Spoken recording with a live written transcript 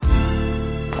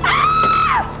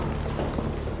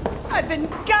Kevin.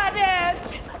 Got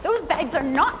it! Those bags are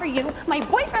not for you. My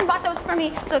boyfriend bought those for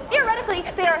me, so theoretically,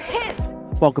 they are his.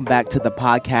 Welcome back to the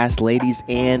podcast, ladies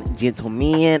and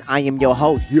gentlemen. I am your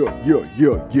host, with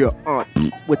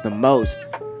the most.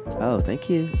 Oh, thank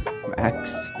you,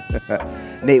 Max.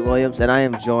 Nate Williams, and I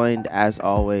am joined, as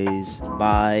always,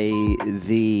 by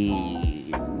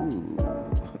the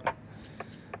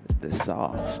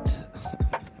soft,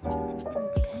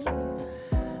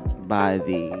 by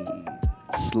the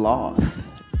sloth.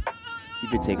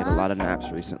 You've been taking a lot of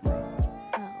naps recently.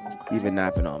 You've been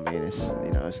napping on me, and it's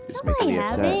making me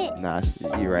upset. Nah,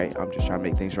 you're right. I'm just trying to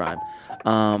make things rhyme.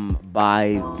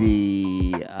 By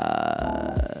the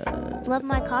Love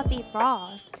my coffee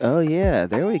froth. Oh yeah,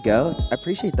 there we go. I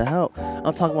appreciate the help.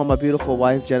 I'm talking about my beautiful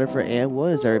wife, Jennifer Ann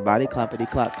Woods. Everybody, clappity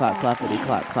clap, clap, clappity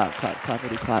clap, clap, clap,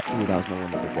 clappity clap. Ooh, that was no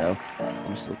one to go.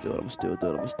 I'm still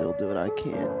do it. I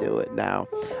can't do it now.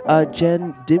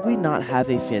 Jen, did we not have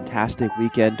a fantastic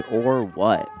weekend or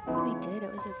what? We did.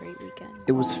 It was a great weekend.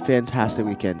 It was a fantastic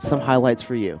weekend. Some highlights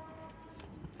for you.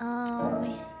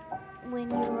 When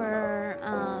you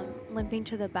were limping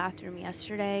to the bathroom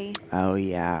yesterday. Oh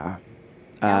yeah.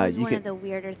 That was one of the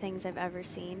weirder things I've ever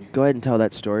seen. Go ahead and tell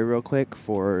that story real quick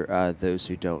for those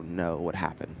who don't know what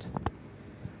happened.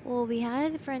 Well, we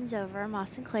had friends over,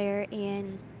 Moss and Claire,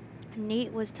 and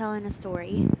Nate was telling a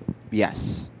story.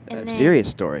 Yes. And a serious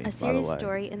story, A serious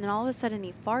story, and then all of a sudden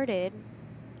he farted,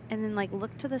 and then,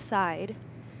 looked to the side,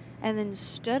 and then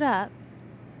stood up,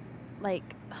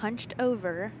 hunched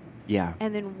over. Yeah.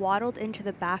 And then waddled into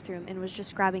the bathroom and was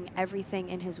just grabbing everything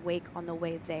in his wake on the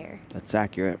way there. That's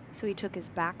accurate. So he took his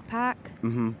backpack.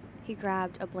 Mm-hmm. He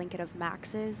grabbed a blanket of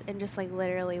Max's and just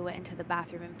literally went into the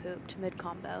bathroom and pooped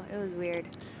mid-combo. It was weird.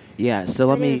 Yeah,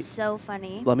 so It was so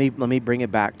funny. Let me bring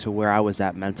it back to where I was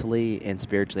at mentally and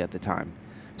spiritually at the time.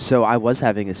 So I was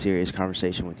having a serious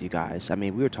conversation with you guys. I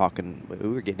mean, we were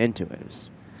getting into it. It was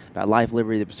about life,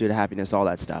 liberty, the pursuit of happiness, all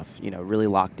that stuff, really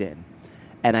locked in.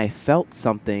 And I felt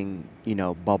something,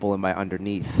 bubble in my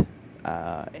underneath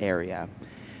area.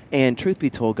 And truth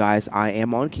be told, guys, I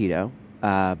am on keto.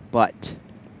 But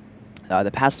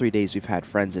the past 3 days, we've had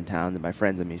friends in town. And by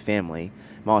friends, I mean family,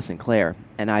 Moss and Claire.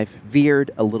 And I've veered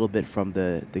a little bit from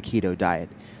the keto diet.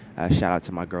 Shout out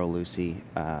to my girl, Lucy.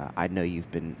 I know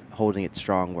you've been holding it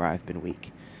strong where I've been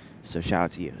weak. So shout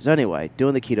out to you. So anyway,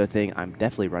 doing the keto thing, I'm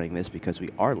definitely running this because we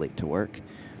are late to work.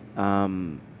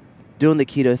 Doing the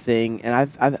keto thing, and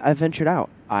I've ventured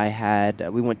out.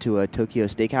 We went to a Tokyo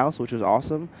Steakhouse, which was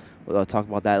awesome. I'll talk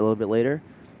about that a little bit later,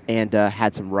 and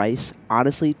had some rice.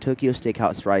 Honestly, Tokyo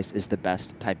Steakhouse rice is the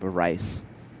best type of rice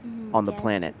on the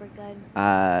planet. Super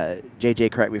good.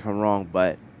 JJ, correct me if I'm wrong,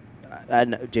 but I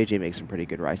know JJ makes some pretty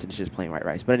good rice. It's just plain white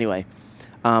rice. But anyway,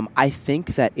 I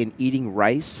think that in eating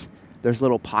rice, there's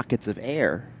little pockets of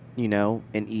air, in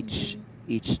each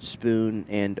spoon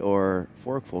and or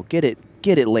forkful. Get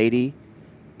it, lady.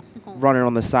 Running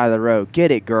on the side of the road.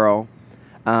 Get it, girl.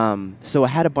 So I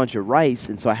had a bunch of rice,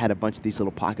 and so I had a bunch of these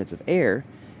little pockets of air.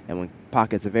 And when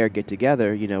pockets of air get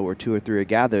together, where two or three are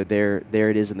gathered, there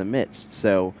it is in the midst.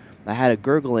 So I had a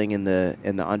gurgling in the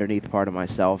underneath part of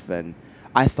myself, and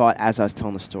I thought, as I was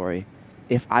telling the story,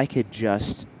 if I could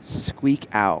just squeak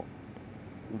out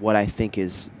what I think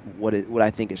is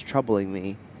troubling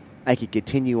me, I could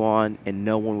continue on, and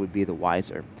no one would be the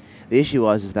wiser. The issue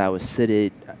was that I was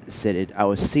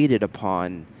seated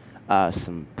upon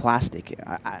some plastic,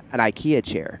 an IKEA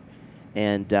chair,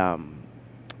 and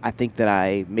I think that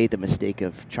I made the mistake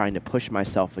of trying to push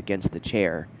myself against the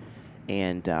chair,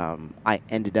 and I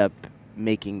ended up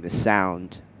making the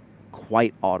sound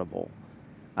quite audible,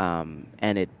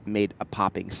 and it made a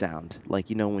popping sound,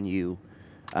 when you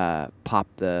pop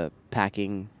the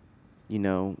packing, you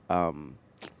know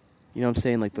what I'm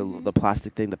saying? The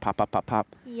plastic thing, the pop, pop, pop, pop.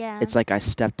 Yeah. It's like I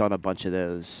stepped on a bunch of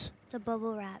those. The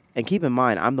bubble wrap. And keep in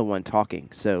mind, I'm the one talking,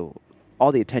 so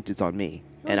all the attention's on me.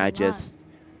 And I just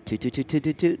toot, toot, toot, toot,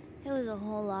 toot, toot. It was a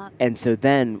whole lot. And so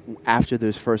then, after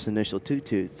those first initial toot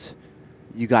toots,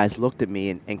 you guys looked at me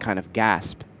and kind of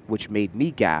gasped, which made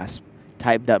me gasp,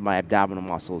 tightened up my abdominal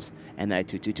muscles, and then I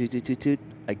toot, toot, toot, toot, toot, toot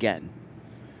again.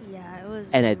 Yeah, it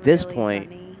was and really at this point,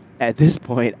 funny. At this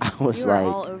point, I was you were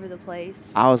all over the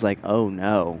place. I was like, oh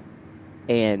no.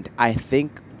 And I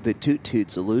think the toot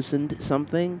toots loosened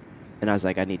something, and I was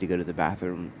like, I need to go to the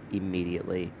bathroom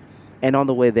immediately. And on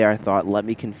the way there, I thought, let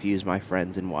me confuse my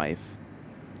friends and wife.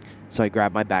 So I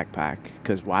grabbed my backpack,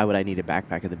 because why would I need a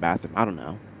backpack in the bathroom? I don't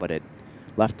know, but it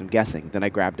left them guessing. Then I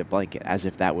grabbed a blanket, as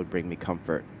if that would bring me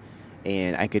comfort.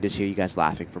 And I could just hear you guys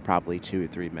laughing for probably 2 or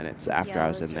 3 minutes after I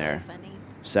was in there. Really funny.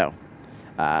 So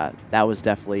that was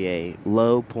definitely a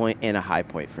low point and a high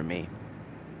point for me.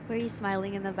 Were you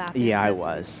smiling in the bathroom? Yeah, I 'Cause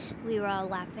was. We were all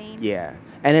laughing. Yeah.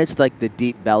 And it's like the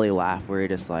deep belly laugh where you're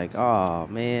just like, oh,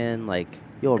 man, like,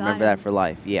 you'll Got remember that him. for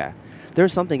life. Yeah.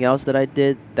 There's something else that I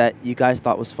did that you guys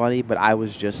thought was funny, but I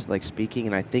was just, like, speaking,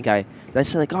 and I think I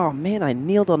said, like, oh, man, I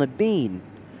kneeled on a bean.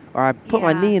 Or I put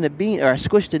my Yeah. knee in a bean. Or I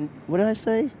squished a, what did I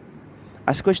say?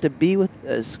 I squished a bee with,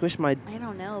 I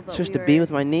don't know, but squished we a bee were-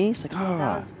 with my knee. It's like, That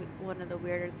oh. was one of the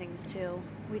weirder things too.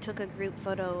 We took a group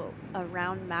photo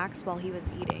around Max while he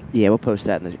was eating. Yeah, we'll post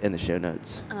that in the show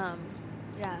notes.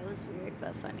 Yeah, it was weird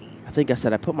but funny. I think I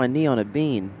said I put my knee on a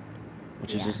bean,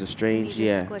 which is Yeah. just a strange, And he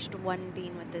yeah. just squished one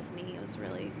bean with his knee. It was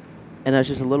really. And that's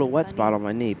just a little wet spot funny. on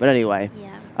my knee. But anyway,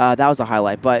 Yeah. that was a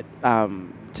highlight. But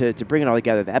to bring it all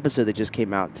together, the episode that just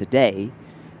came out today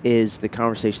is the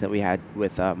conversation that we had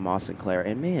with Moss and Claire.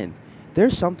 And man,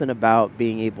 there's something about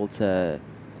being able to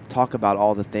talk about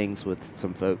all the things with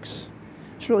some folks.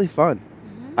 It's really fun.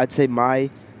 Mm-hmm. I'd say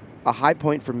a high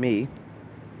point for me,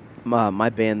 my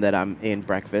band that I'm in,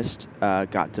 Breakfast,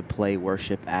 got to play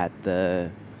worship at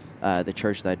the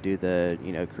church that I do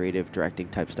the creative directing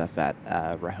type stuff at,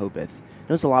 Rehoboth.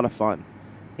 It was a lot of fun,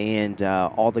 and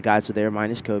all the guys were there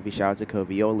minus Kobe. Shout out to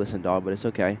Kobe. You don't listen, dog, but it's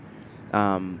okay.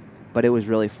 But it was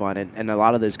really fun, and a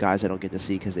lot of those guys I don't get to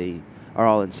see because they are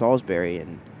all in Salisbury,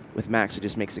 and with Max it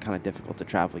just makes it kind of difficult to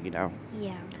travel,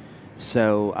 Yeah.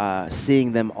 So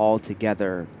seeing them all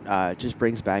together just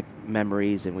brings back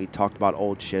memories, and we talked about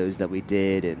old shows that we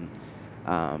did and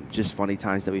just funny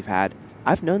times that we've had.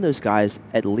 I've known those guys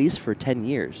at least for 10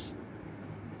 years.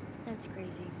 That's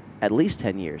crazy. At least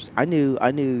 10 years. I knew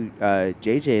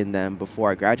JJ and them before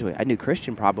I graduated. I knew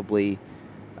Christian probably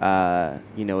a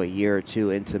year or two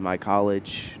into my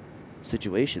college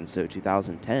situation, so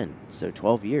 2010, so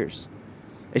 12 years.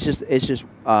 It's just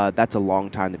that's a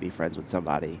long time to be friends with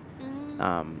somebody.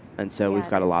 And so Yeah, we've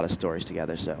got it a is. lot of stories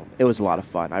together, so it was a lot of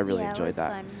fun. I really Yeah, enjoyed it was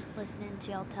that. fun listening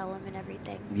to y'all tell him and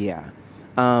everything. Yeah.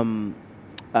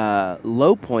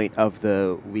 Low point of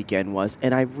the weekend was,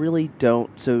 and I really don't,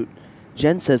 so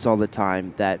Jen says all the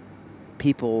time that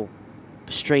people,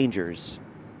 strangers,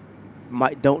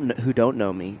 who don't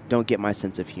know me, don't get my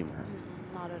sense of humor.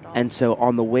 Not at all. And so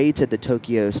on the way to the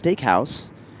Tokyo Steakhouse,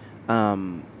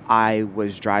 I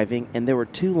was driving, and there were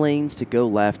 2 lanes to go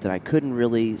left, and I couldn't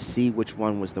really see which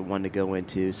one was the one to go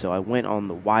into. So I went on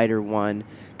the wider one,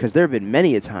 because there have been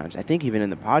many a times, I think even in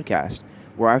the podcast,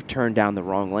 where I've turned down the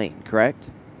wrong lane.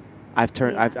 Correct? I've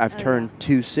turned Yeah.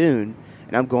 too soon,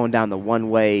 and I'm going down the one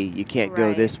way, you can't go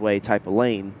Right. this way type of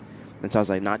lane. And so I was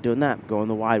like, not doing that, I'm going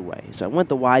the wide way. So I went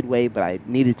the wide way, but I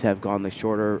needed to have gone the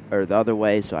shorter or the other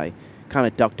way, so I kind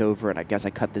of ducked over, and I guess I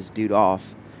cut this dude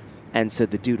off. And so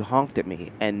the dude honked at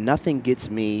me, and nothing gets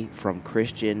me from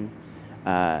Christian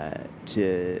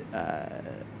to,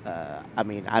 I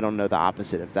mean, I don't know the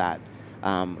opposite of that,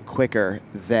 quicker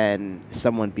than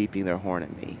someone beeping their horn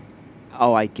at me.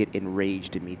 Oh, I get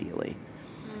enraged immediately.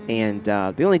 And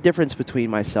the only difference between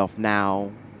myself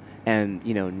now and,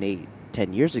 Nate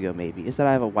 10 years ago maybe is that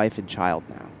I have a wife and child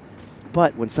now.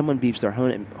 But when someone beeps their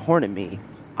horn at me,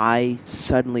 I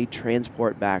suddenly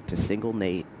transport back to single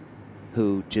Nate,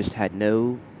 who just had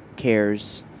no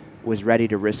cares, was ready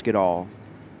to risk it all,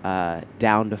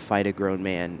 down to fight a grown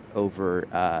man over,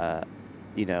 a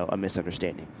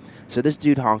misunderstanding. So this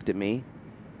dude honked at me,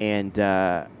 and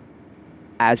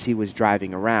as he was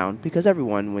driving around, because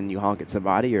everyone, when you honk at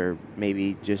somebody or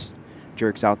maybe just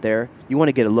jerks out there, you want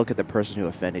to get a look at the person who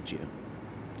offended you.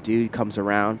 Dude comes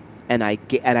around, and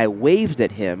I waved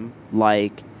at him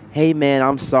like, hey, man,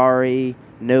 I'm sorry.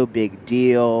 No big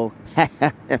deal.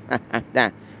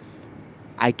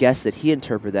 I guess that he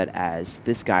interpreted that as,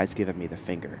 this guy's giving me the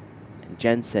finger. And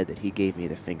Jen said that he gave me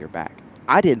the finger back.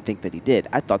 I didn't think that he did.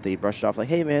 I thought that he brushed it off like,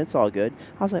 hey, man, it's all good.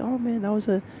 I was like, oh, man, that was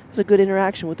a good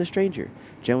interaction with a stranger.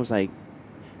 Jen was like,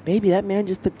 maybe that man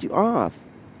just tipped you off.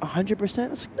 100%? I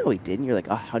was like, no, he didn't. You're like,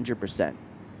 100%.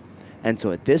 And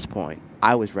so at this point,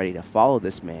 I was ready to follow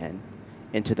this man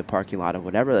into the parking lot of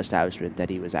whatever establishment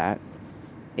that he was at.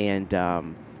 And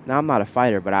now I'm not a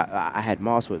fighter, but I had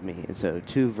Moss with me, and so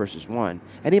 2 versus 1.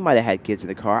 And he might have had kids in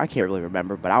the car. I can't really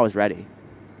remember, but I was ready.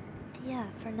 Yeah,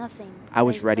 for nothing. I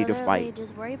was ready to literally fight.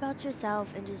 Just worry about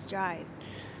yourself and just drive.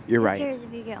 You're Who right. cares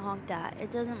if you get honked at?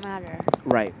 It doesn't matter.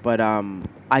 Right, but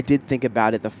I did think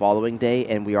about it the following day,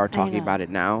 and we are talking know. about it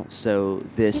now. So You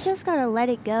this just gotta let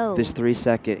it go.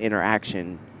 3-second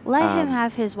interaction. Let him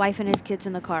have his wife and his kids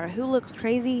in the car. Who looks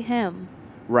crazy? Him.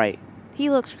 Right. He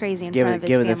looks crazy in front of his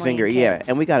Giving family the finger, and yeah. kids.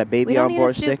 And we got a baby We don't on need board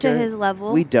to stoop sticker. to his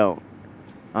level. We don't.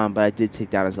 But I did take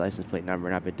down his license plate number,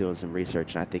 and I've been doing some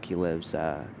research, and I think he lives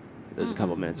There's a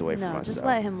couple minutes away from No, us. just So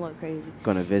let him look crazy.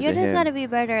 gonna visit You just him. gotta be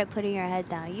better at putting your head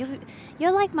down.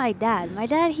 You're like my dad. My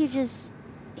dad, he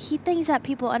thinks that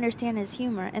people understand his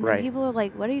humor, and Right. then people are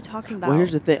like, "What are you talking about? Well,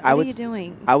 here's the thing. What I are would you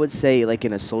doing?" I would say, like,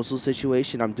 in a social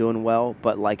situation, I'm doing well.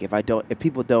 But like, if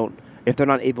they're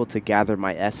not able to gather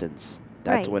my essence,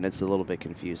 that's Right. when it's a little bit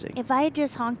confusing. If I had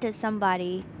just honked at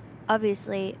somebody,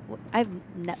 obviously, I've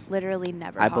literally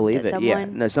never I honked believe at it. someone. Yeah.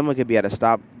 No, someone could be at a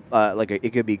stop.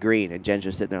 It could be green, and Jen's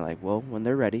just sitting there like, well, when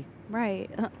they're ready, Right.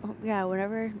 Yeah,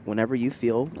 whenever, whenever you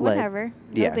feel led. whatever.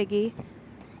 No Yeah. biggie.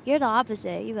 You're the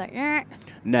opposite. You're like, "Eh."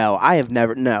 No, I have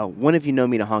never. No. When have you known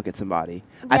me to honk at somebody?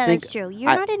 Yeah, I think that's true. You're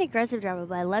not an aggressive driver,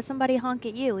 but let somebody honk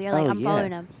at you. You're like, Oh, I'm yeah.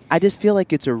 following him. I just feel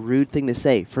like it's a rude thing to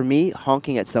say. For me,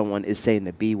 honking at someone is saying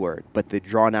the B word, but the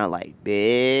drawn out like,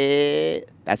 "Bitch,"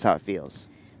 that's how it feels.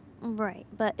 Right,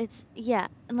 but it's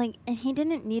and he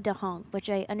didn't need to honk, which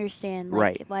I understand, like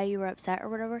Right. why you were upset or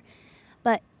whatever.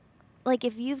 But like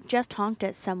if you've just honked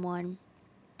at someone,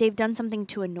 they've done something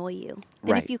to annoy you.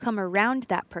 Then Right. if you come around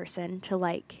that person to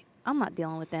like, I'm not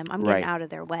dealing with them, I'm getting Right. out of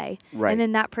their way. Right. And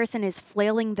then that person is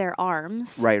flailing their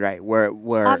arms. Right.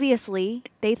 Where Obviously,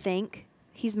 they think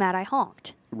he's mad I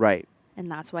honked, right.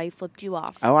 and that's why he flipped you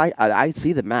off. Oh, I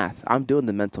see the math. I'm doing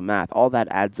the mental math. All that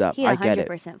adds up. He I get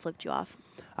 100% it. flipped you off.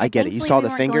 I get it. You Thankfully, saw we the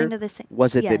weren't finger. going to the sa-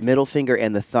 Was it Yes. the middle finger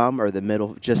and the thumb, or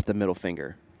just the middle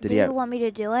finger? Did Do he you have? want me to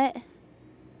do it?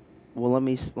 Well, let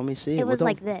me see. It Well, was don't-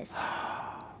 like this.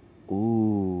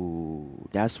 Ooh,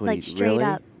 that's what Like he straight really.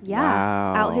 up. Yeah.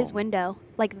 Wow. Out his window.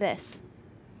 Like this.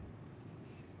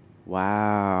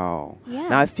 Wow. Yeah.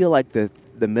 Now I feel like the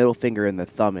middle finger and the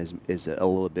thumb is a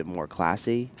little bit more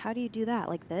classy. How do you do that?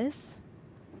 Like this?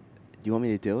 Do you want me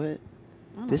to do it?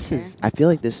 I don't This care. is. I feel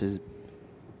like this is.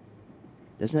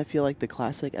 Doesn't that feel like the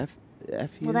classic F?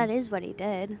 Well, that is what he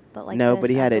did. But like no, this but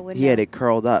he out had the it. window. He had it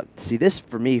curled up. See, this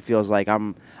for me feels like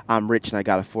I'm rich and I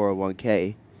got a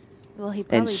 401k. Well, he And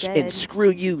probably s- did. and screw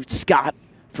you, Scott,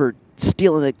 for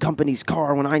stealing the company's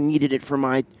car when I needed it for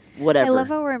my whatever. I love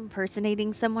how we're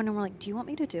impersonating someone and we're like, do you want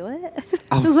me to do it?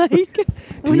 Oh, like, do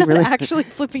we're you not really- actually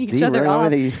flipping Do each you other really off.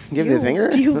 want me to give you the finger?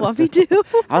 Do you want me to?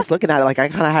 I was looking at it like I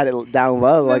kind of had it down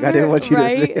low, like I didn't want you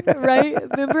right, to. Right.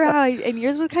 Remember how and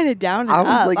yours was kind of down and I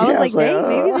was up. like, I was yeah, like, dang,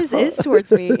 maybe this is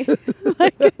towards me.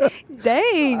 like,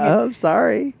 dang. Oh, I'm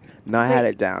sorry. No, I had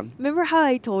Like, it down. Remember how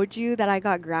I told you that I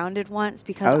got grounded once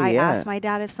because Oh, I yeah. asked my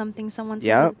dad if someone said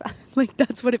Yep. was bad? Like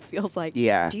that's what it feels like.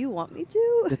 Yeah. Do you want me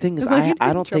to? The thing is, Am gonna I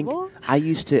get don't in think trouble? I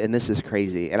used to, and this is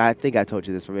crazy, and I think I told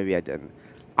you this, but maybe I didn't.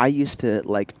 I used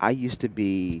to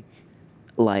be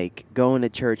like going to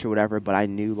church or whatever, but I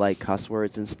knew like cuss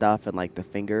words and stuff and like the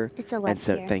finger. It's a And left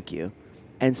so, here. thank you.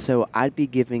 And so I'd be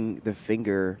giving the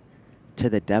finger to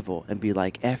the devil and be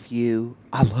like, "F you,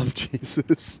 I love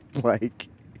Jesus." Like,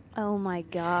 Oh my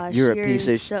gosh. You're a piece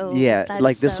of sh- so, yeah, That's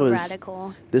like, this so was-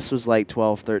 radical. this was like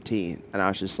 12, 13, and I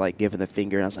was just like giving the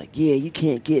finger, and I was like, "Yeah, you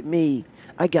can't get me.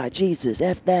 I got Jesus.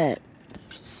 F that."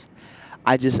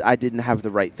 I didn't have the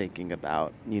right thinking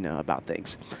about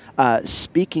things.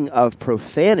 Speaking of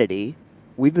profanity,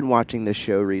 we've been watching this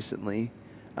show recently.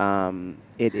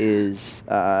 It is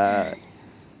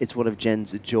it's one of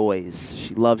Jen's joys.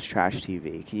 She loves trash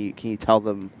TV. Can you tell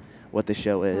them what the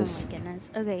show Oh is? my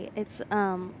goodness. Okay, it's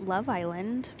Love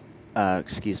Island.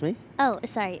 Excuse me. Oh,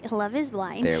 sorry. Love is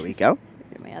Blind. There we go.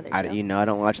 My other I show. I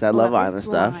don't watch that Love is Island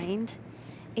stuff. Blind.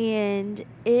 And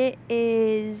it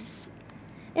is.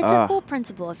 It's Ugh. a cool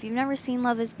principle. If you've never seen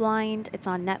Love is Blind, it's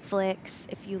on Netflix.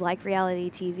 If you like reality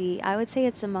TV, I would say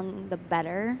it's among the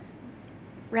better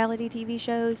reality TV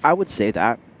shows. I would say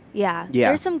that. Yeah. Yeah.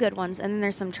 There's some good ones and then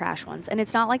there's some trash ones. And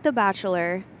it's not like The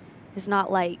Bachelor. It's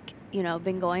not like,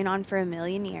 been going on for a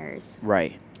million years.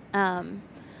 Right.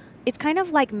 It's kind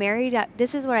of like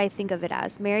this is what I think of it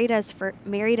as. Married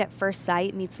at First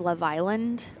Sight meets Love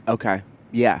Island, Okay.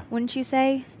 Yeah. wouldn't you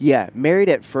say? Yeah. Married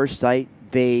at First Sight.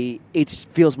 It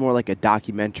feels more like a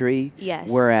documentary. Yes.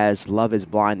 Whereas Love is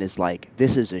Blind is like,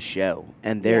 this is a show,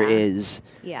 and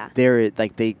Yeah.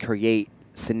 they create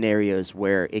scenarios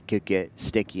where it could get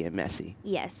sticky and messy.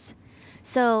 Yes.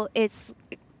 So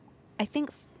I think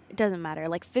it doesn't matter,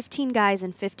 like 15 guys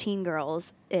and 15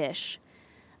 girls ish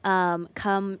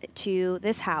come to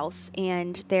this house,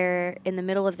 and they're in the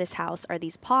middle of this house are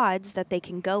these pods that they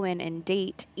can go in and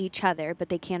date each other, but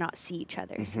they cannot see each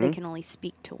other, so they can only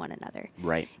speak to one another.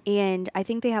 Right. And I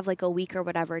think they have like a week or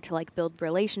whatever to like build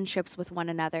relationships with one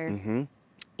another. Mm-hmm.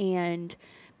 And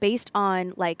based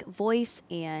on like voice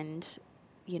and,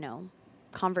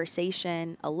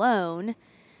 conversation alone,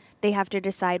 they have to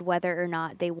decide whether or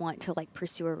not they want to like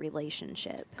pursue a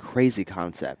relationship. Crazy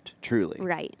concept, truly.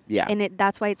 Right. Yeah. And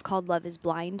that's why it's called Love is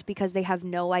Blind, because they have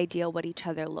no idea what each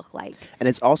other look like. And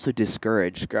it's also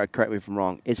discouraged, correct me if I'm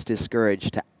wrong, it's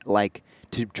discouraged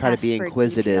to try Ask to be for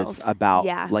inquisitive details. about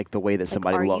Yeah. like the way that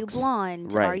somebody Are looks. you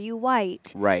blonde? Right. Are you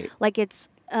white? Right. Like it's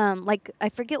like I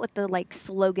forget what the like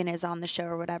slogan is on the show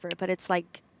or whatever, but it's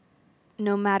like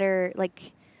no matter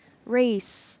like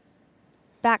race,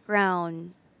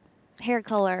 background, hair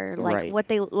color, like Right. what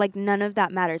they like, none of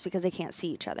that matters because they can't see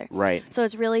each other. Right. So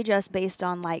it's really just based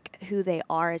on like who they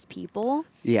are as people.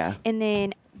 Yeah. And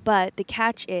then but the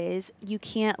catch is you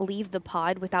can't leave the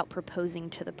pod without proposing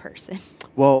to the person.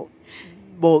 Well,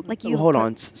 Like you hold pro-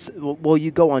 on. Well,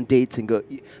 you go on dates and go.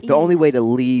 The only way to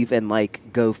leave and like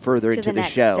go further To into the the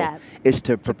next show step. is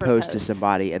to propose to propose.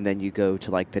 somebody, and then you go to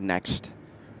like the next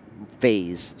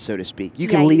phase, so to speak. You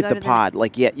Yeah, can you leave go the to the pod.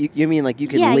 Like, yeah, you mean like you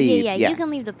can leave? Yeah, you can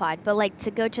leave the pod, but like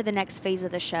to go to the next phase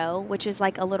of the show, which is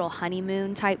like a little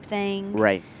honeymoon type thing.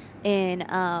 Right. In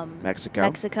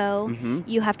Mexico. Mhm.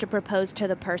 you have to propose to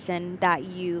the person that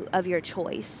you of your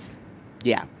choice,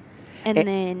 Yeah. and And-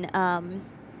 then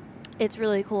it's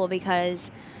really cool because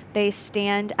they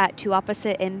stand at two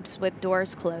opposite ends with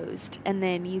doors closed, and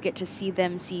then you get to see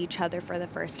them see each other for the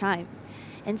first time.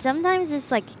 And sometimes it's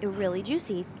like really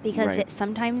juicy because Right.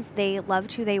 sometimes they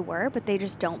loved who they were, but they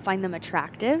just don't find them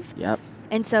attractive. Yep.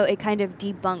 And so it kind of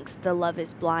debunks the love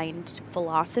is blind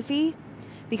philosophy,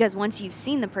 because once you've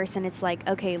seen the person, it's like,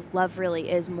 okay, love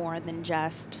really is more than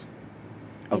just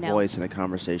A you know, voice and a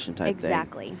conversation type thing.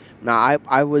 exactly. Now,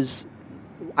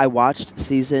 I watched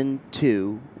season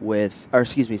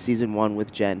 1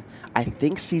 with Jen. I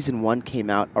think season 1 came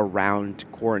out around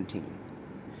quarantine.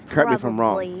 Correct me if I'm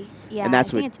wrong. Probably. Yeah, And that's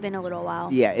I think what- it's been a little while.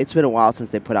 Yeah, it's been a while since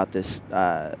they put out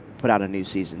a new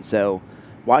season. So,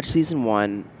 watch season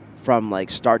 1 from like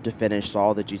start to finish, saw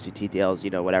all the juicy details,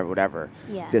 whatever.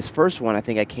 Yeah. This first one, I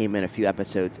think I came in a few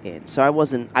episodes in, so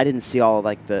I didn't see all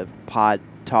like the pod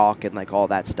talk and like all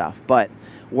that stuff. But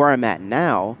where I'm at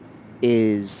now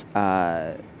is,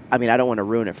 I don't want to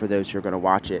ruin it for those who are going to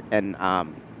watch it, and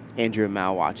Andrew and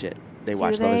Mal watch it. They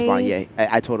watched Love is Blind. Yeah,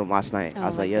 I told them last night. I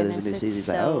was my like, yeah, there's a goodness, new season. He's it's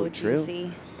like, so oh, true.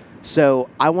 juicy. So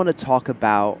I want to talk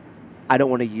about. I don't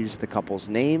want to use the couple's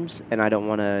names, and I don't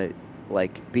want to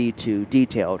like be too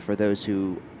detailed for those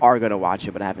who are going to watch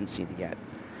it but haven't seen it yet.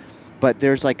 But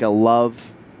there's like a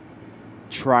love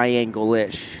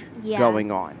triangle-ish Yeah.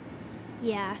 going on,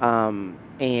 Yeah.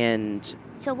 and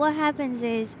So what happens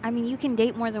is, You can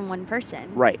date more than one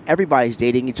person. right, everybody's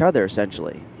dating each other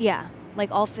essentially. Yeah.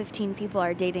 Like all 15 people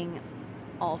are dating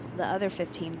all the other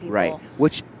 15 people. Right.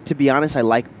 Which, to be honest, I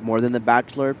like more than The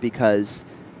Bachelor because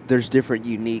there's different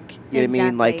unique, you know what I mean?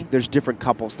 Exactly. Like, there's different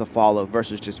couples to follow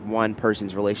versus just one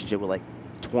person's relationship with, like,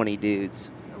 20 dudes.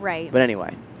 Right. But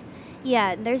anyway,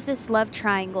 Yeah, there's this love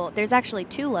triangle. There's actually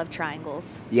two love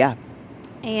triangles. yeah.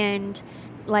 And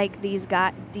like these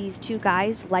two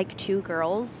guys like two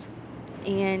girls,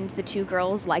 and the two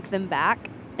girls like them back,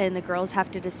 and the girls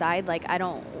have to decide like, I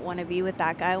don't want to be with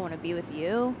that guy, I want to be with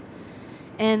you.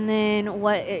 And then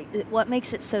what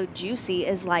makes it so juicy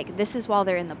is like this is while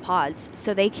they're in the pods,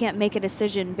 so they can't make a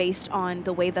decision based on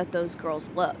the way that those girls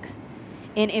look.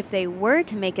 And if they were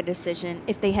to make a decision,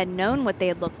 if they had known what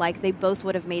they'd look like, they both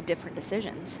would have made different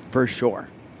decisions. For sure.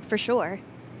 For sure.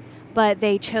 But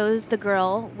they chose the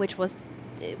girl, which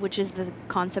is the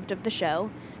concept of the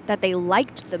show, that they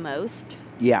liked the most.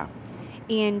 Yeah.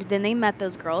 And then they met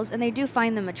those girls, and they do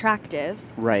find them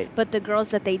attractive. Right. But the girls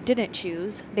that they didn't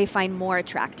choose, they find more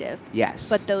attractive. Yes.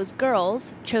 But those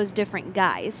girls chose different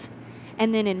guys.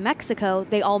 And then in Mexico,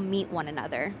 they all meet one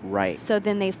another. Right. So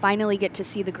then they finally get to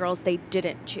see the girls they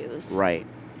didn't choose. Right.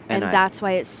 And that's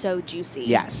why it's so juicy.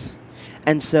 Yes.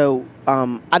 And so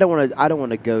I don't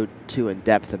want to go too in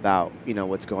depth about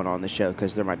what's going on in the show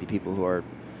because there might be people who are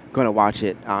going to watch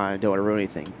it and don't want to ruin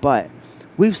anything. But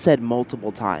we've said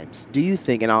multiple times. Do you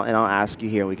think? And I'll ask you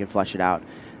here, and we can flesh it out.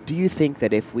 Do you think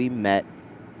that if we met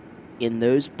in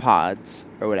those pods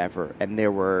or whatever, and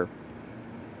there were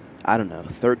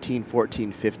 13,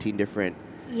 14, 15 different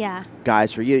Yeah.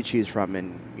 guys for you to choose from,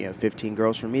 and 15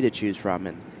 girls for me to choose from,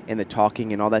 and the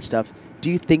talking and all that stuff, do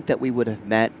you think that we would have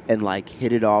met and like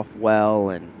hit it off well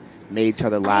and made each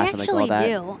other laugh and like all that? I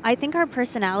actually do. I think our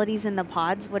personalities in the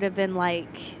pods would have been like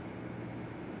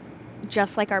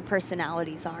just like our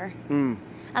personalities are. Mm,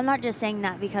 I'm not just saying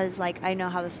that because like I know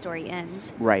how the story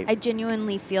ends. right. I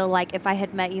genuinely feel like if I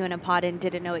had met you in a pod and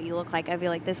didn't know what you look like, I'd be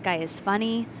like, this guy is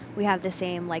funny. We have the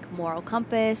same like moral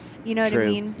compass. You know True. what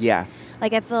I mean? Yeah.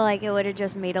 Like I feel like it would have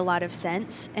just made a lot of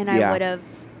sense, and Yeah. I would have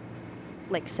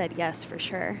like said yes for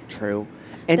sure. True.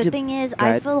 And The thing is, go I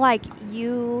ahead. feel like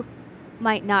you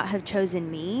might not have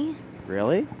chosen me.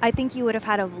 Really? I think you would have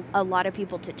had a lot of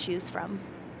people to choose from.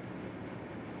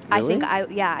 Really?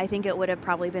 I think it would have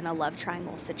probably been a love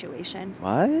triangle situation.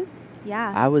 What?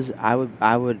 Yeah. I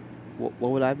would.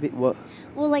 What would I be? What?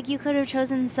 Well, like you could have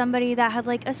chosen somebody that had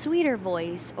like a sweeter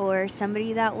voice, or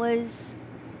somebody that was.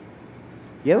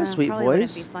 You have a sweet probably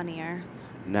wouldn't voice. be funnier.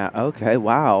 No. Okay.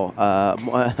 Wow.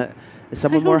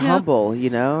 Someone more don't know. humble. You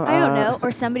know. I don't know,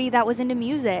 or somebody that was into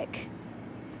music.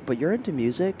 But you're into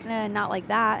music. Not like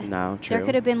that. No. True. There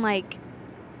could have been like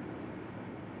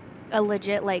a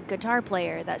legit like guitar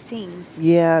player that sings.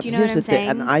 Yeah. Do you know here's what the I'm thing,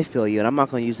 saying? and I feel you, and I'm not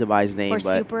going to use anybody's name, Or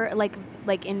but super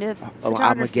like into photography.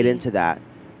 I'm gonna get into that.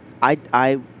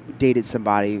 I dated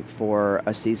somebody for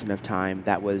a season of time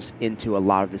that was into a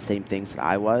lot of the same things that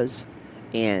I was,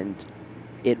 and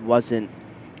it wasn't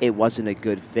a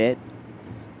good fit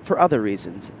for other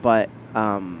reasons. But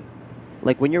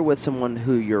like when you're with someone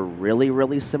who you're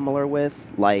really similar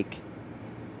with, like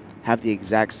have the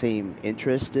exact same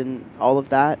interest in all of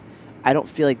that, I don't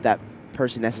feel like that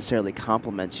person necessarily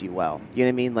complements you well. You know what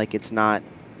I mean? Like it's not.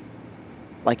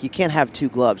 Like, you can't have two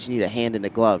gloves. You need a hand and a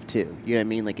glove, too. You know what I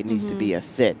mean? Like, it needs to be a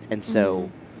fit. And so,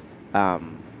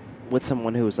 with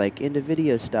someone who was, like, into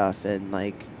video stuff and,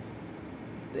 like,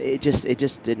 it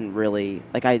just didn't really...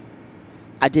 Like, I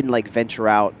didn't, like, venture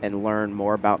out and learn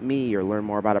more about me or learn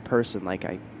more about a person. Like,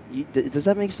 does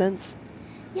that make sense?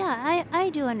 Yeah,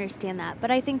 I do understand that. But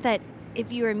I think that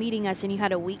if you were meeting us and you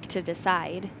had a week to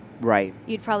decide, Right.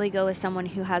 you'd probably go with someone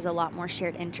who has a lot more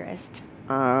shared interest.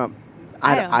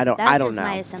 I don't That's know. just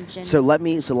my assumption. So let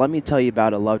me tell you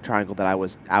about a love triangle that I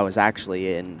was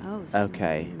actually in. Oh,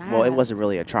 okay. Well, it snap. wasn't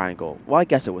really a triangle. Well, I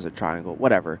guess it was a triangle.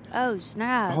 Whatever. Oh,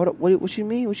 snap. Hold up. What you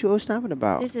mean? What you snapping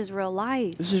about? This is real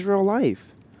life. This is real life.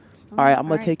 All right, I'm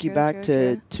gonna alright, take you true, back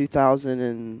true, to 2000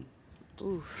 and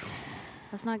Oof.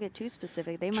 Let's not get too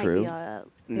specific. They True. might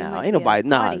be no, might ain't be nobody.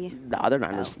 Nah, buddy. they're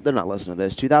not. They're not listening to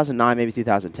this. 2009, maybe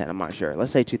 2010. I'm not sure.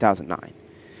 Let's say 2009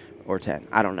 or 10.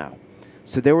 I don't know.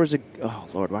 So there was oh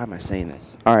Lord, why am I saying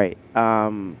this? All right,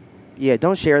 yeah,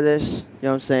 don't share this. You know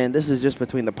what I'm saying? This is just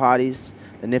between the potties,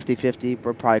 the nifty 50.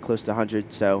 We're probably close to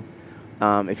 100. So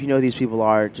if you know who these people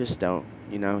are, just don't.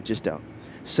 You know, just don't.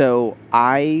 So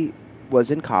I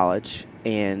was in college,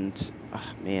 and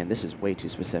oh, man, this is way too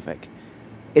specific.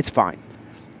 It's fine.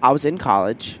 I was in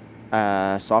college,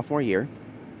 sophomore year.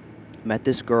 Met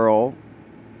this girl,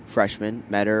 freshman.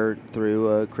 Met her through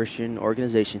a Christian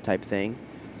organization type thing.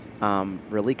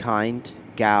 Really kind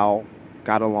gal,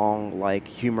 got along like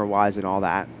humor-wise and all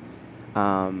that.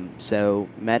 So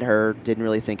met her, didn't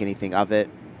really think anything of it.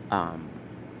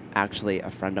 Actually, a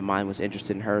friend of mine was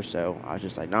interested in her, so I was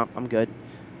just like, no, I'm good.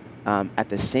 At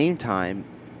the same time,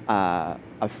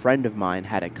 a friend of mine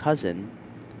had a cousin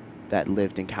that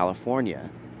lived in California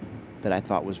that I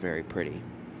thought was very pretty,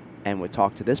 and would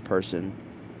talk to this person,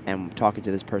 and talking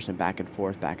to this person back and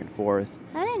forth.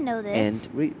 I didn't know this.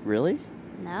 And really?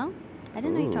 No? I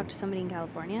didn't know you Ooh. talked to somebody in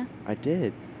California. I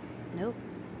did. Nope.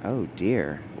 Oh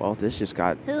dear. Well, this just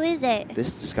got Who is it?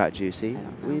 juicy. I don't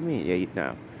What do you know. mean? Yeah, you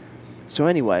know. So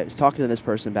anyway, I was talking to this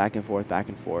person back and forth,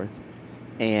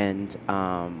 and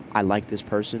I liked this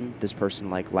person. This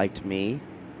person liked me,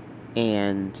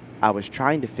 and I was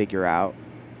trying to figure out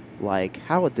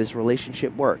how would this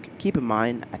relationship work. Keep in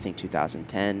mind, I think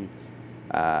 2010.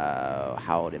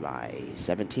 How old am I?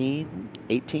 17,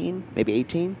 18, maybe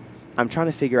 18. I'm trying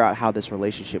to figure out how this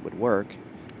relationship would work.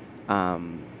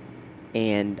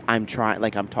 And I'm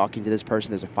talking to this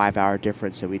person. There's a 5-hour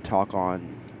difference, so we talk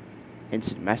on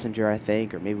Instant Messenger, I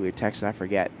think, or maybe we were texting, I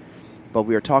forget. But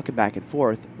we were talking back and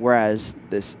forth, whereas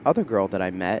this other girl that I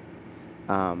met,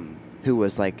 who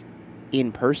was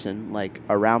in person,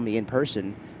 around me in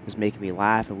person, was making me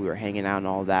laugh, and we were hanging out and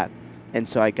all that. And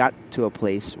so I got to a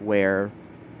place where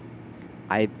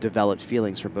I developed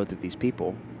feelings for both of these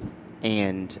people.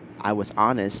 And I was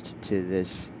honest to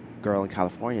this girl in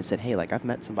California and said, hey, I've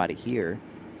met somebody here,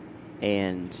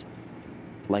 and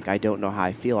I don't know how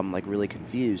I feel. I'm really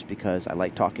confused because I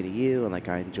like talking to you, and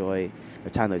I enjoy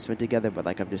the time that we spent together, but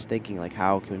I'm just thinking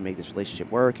how can we make this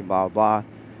relationship work, and blah blah blah.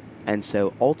 And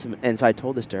so I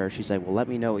told this to her. She's like, well, let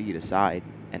me know what you decide.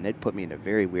 And it put me in a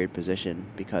very weird position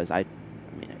because I've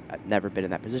never been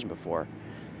in that position before.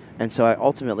 And so I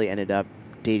ultimately ended up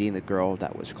dating the girl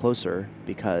that was closer,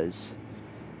 because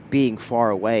being far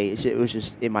away, it was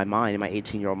just in my mind, in my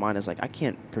 18-year-old mind, I was I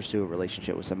can't pursue a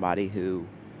relationship with somebody who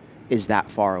is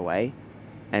that far away.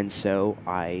 And so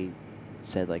I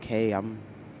said hey,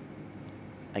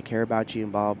 I care about you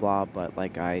and blah blah blah, but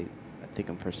think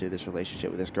I'm pursuing this relationship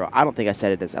with this girl. I don't think I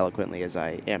said it as eloquently as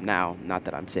I am now. Not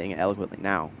that I'm saying it eloquently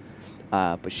now.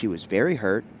 But she was very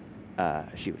hurt.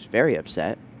 She was very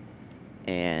upset.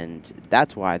 And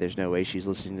that's why there's no way she's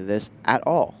listening to this at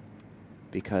all.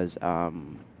 Because I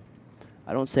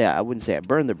wouldn't say I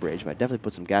burned the bridge, but I definitely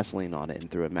put some gasoline on it and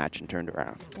threw a match and turned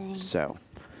around. Dang. So,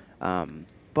 but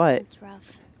That's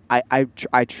rough.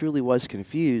 I truly was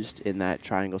confused in that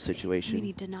triangle situation. We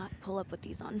need to not pull up with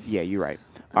these on. Yeah, you're right.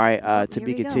 All right, to here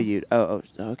be we go. continued. Oh,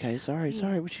 okay. Sorry.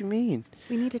 What you mean?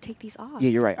 We need to take these off. Yeah,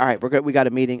 you're right. All right, we're good. We got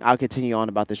a meeting. I'll continue on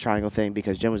about this triangle thing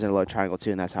because Jen was in a love triangle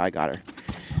too, and that's how I got her.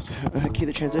 Cue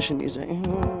the transition music.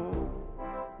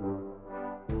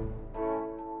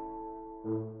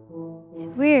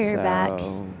 We're back.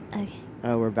 So- Okay.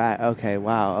 Oh, we're back. Okay,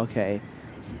 wow. Okay,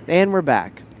 and we're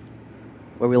back.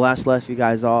 Where we last left you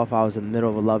guys off, I was in the middle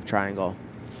of a love triangle.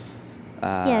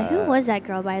 Yeah, who was that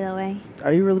girl, by the way?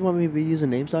 Are you really want me to be using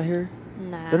names out here?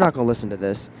 Nah. They're not gonna listen to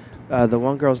this. The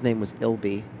one girl's name was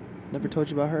Ilby. Never told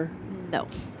you about her. No.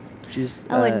 She's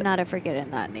I would not have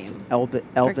forgotten that it's name. Elvin's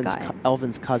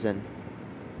Forgotten. cousin.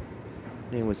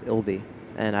 Her name was Ilby,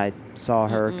 and I saw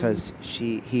her because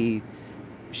she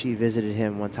visited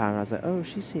him one time, and I was like, oh,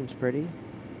 she seems pretty,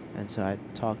 and so I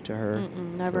talked to her.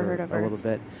 Never for heard of a her. little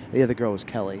bit. The other girl was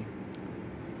Kelly,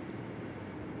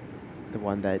 the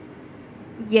one that.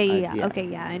 Yeah. yeah. Okay,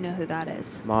 yeah, I know who that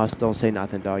is. Moss, don't say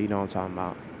nothing, dog. You know what I'm talking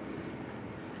about.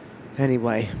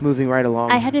 Anyway, moving right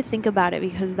along. I had to think about it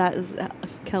because that is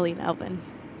Kelly and Elvin.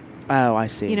 Oh, I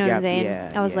see. You know what I'm Yep, saying?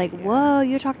 Yeah, I was yeah, like, yeah. whoa,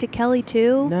 you talked to Kelly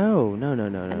too? No.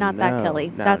 Not that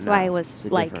Kelly. No, That's why I no. was It's a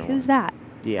like, different who's one. that?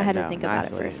 Yeah, I had to no, think no, about it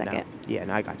for feel a you. second. No. Yeah,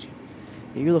 no, I got you.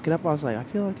 And you're looking up. I was like, I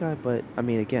feel like but I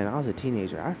mean, again, I was a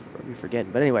teenager. I'd be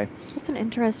forgetting. But anyway, That's an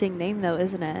interesting name, though,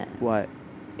 isn't it? what?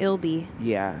 Ilby.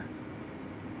 Yeah.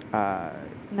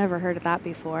 Never heard of that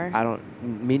before. I don't.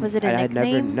 Mean, Was it a I had never.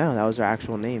 nickname? No, that was her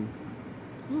actual name.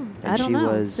 I don't she know.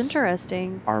 was It's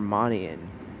interesting. Armanian.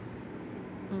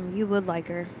 You would like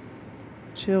her.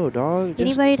 Chill, dog. Just,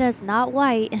 Anybody that's not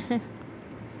white.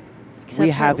 we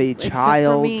have a except for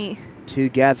child me.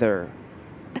 together.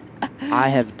 I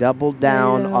have doubled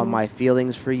down know. on my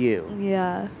feelings for you.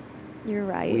 Yeah, you're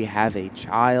right. We have a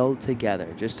child together.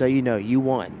 Just so you know, you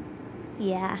won.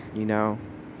 Yeah. You know?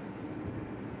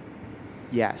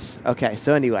 Yes. Okay,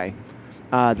 so anyway,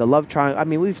 the love triangle. I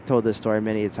mean, we've told this story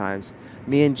many a times.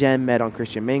 Me and Jen met on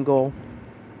Christian Mingle.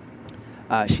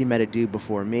 She met a dude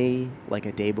before me, like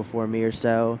a day before me or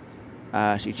so.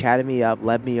 She chatted me up,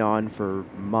 led me on for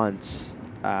months.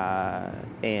 And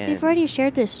We've already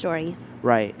shared this story.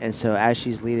 right, and so as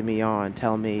she's leading me on,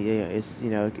 telling me it's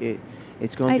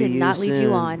it's going I to be did you not lead you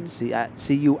soon. on.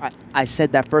 See you. I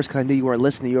said that first because I knew you weren't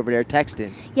listening. You were over there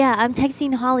texting. Yeah, I'm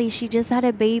texting Holly. She just had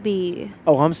a baby.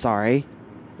 Oh, I'm sorry.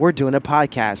 We're doing a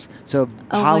podcast, so if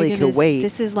Oh Holly my could goodness. wait.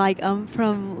 This is like I'm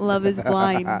from Love Is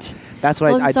Blind. That's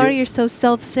what Well, I'm I sorry do. you're so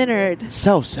self-centered.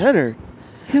 Self-centered.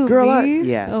 Who, Girl, me?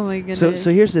 yeah. Oh my goodness. So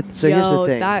here's the here's the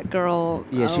thing. That girl.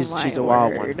 Yeah, oh she's my a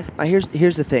wild word. one. Now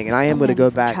here's the thing, and I am going to go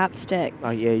back. Chapstick.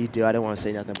 Oh yeah, you do. I don't want to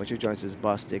say nothing, but your joints is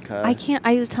busted. Cause I can't.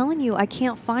 I was telling you, I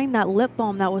can't find that lip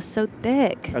balm that was so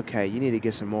thick. Okay, you need to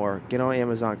get some more. Get on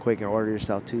Amazon quick and order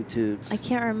yourself 2 tubes. I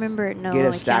can't remember it. No, Get a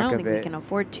I stack don't of think we it. can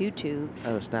afford 2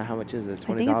 tubes. Oh, it's not. How much is it?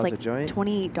 I $20 think it's like a joint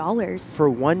 $28. for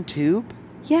 1 tube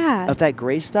Yeah, of that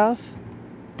gray stuff.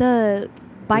 the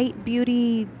Bite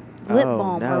Beauty lip oh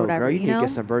balm no, or whatever. girl, you you need know? to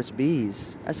get some Burt's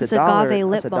Bees. That's It's $1. agave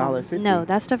lip That's balm. $1.50. No,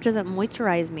 that stuff doesn't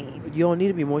moisturize me. You don't need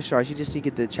to be moisturized. You just need to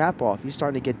get the chap off. You're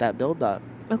starting to get that buildup.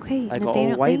 Okay, Like an Nathaniel,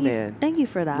 old white thank you- man. Thank you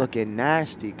for that. Looking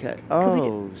nasty. we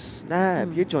Oh, snap.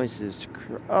 Your joints is...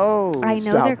 Oh, I know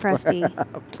stop. they're crusty.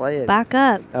 I'm playing. Back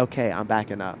up. Okay, I'm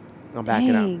backing up. I'm backing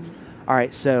up. Dang. All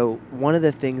right, so one of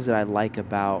the things that I like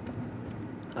about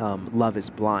Love is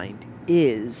Blind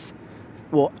is...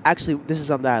 Well, actually, this is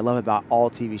something that I love about all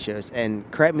TV shows. And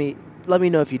correct me, let me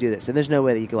know if you do this. And there's no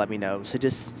way that you can let me know. So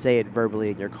just say it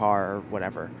verbally in your car or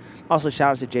whatever. Also,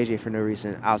 shout out to JJ for no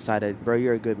reason outside of, bro,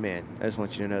 you're a good man. I just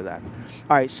want you to know that.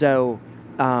 All right, so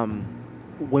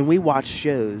when we watch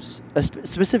shows,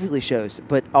 specifically shows,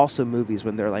 but also movies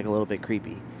when they're like a little bit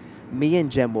creepy, me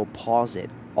and Jem will pause it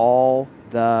all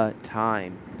the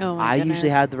time. Oh my I goodness. usually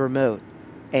have the remote.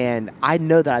 And I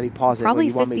know that I'd be pausing Probably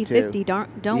when you want me to.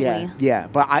 50-50, don't yeah, we? Yeah,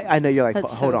 but I know you're like,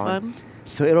 That's hold so on. fun.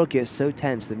 So it'll get so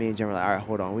tense that me and Jen are like, all right,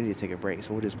 hold on, we need to take a break.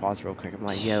 So we'll just pause real quick. I'm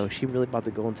like, yo, is she really about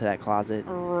to go into that closet?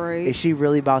 Right. Is she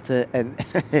really about to? And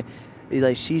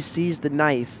like she sees the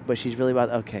knife, but she's really about.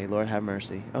 Okay, Lord have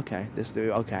mercy. Okay, this dude.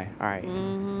 Okay, all right.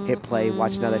 Hit play.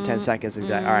 Watch another 10 seconds and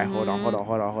be like, all right, hold on.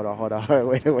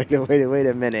 Wait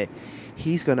a minute.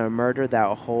 He's gonna murder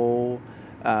that whole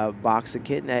box a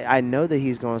kitten. I know that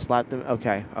he's going to slap them.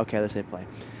 Okay, let's hit play.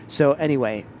 So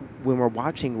anyway, when we're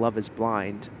watching Love is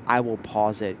Blind, I will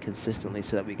pause it consistently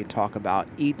so that we can talk about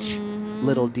each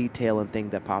little detail and thing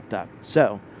that popped up.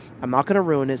 So I'm not going to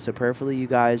ruin it, so prayerfully you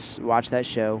guys watch that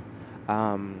show.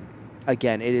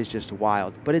 Again, it is just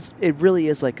wild. But it really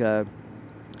is like a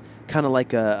kind of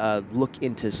like a look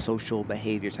into social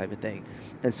behavior type of thing.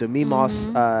 And so me, Moss,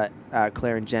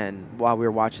 Claire, and Jen, while we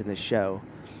were watching this show,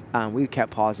 we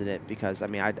kept pausing it because,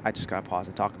 I just got to pause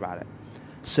and talk about it.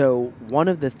 So one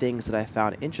of the things that I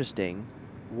found interesting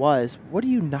was, what are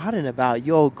you nodding about?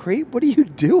 You old creep, what are you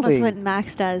doing? That's what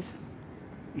Max does.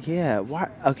 Yeah, why?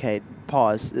 Okay,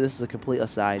 pause. This is a complete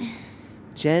aside.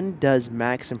 Jen does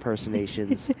Max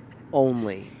impersonations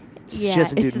only. Yeah, She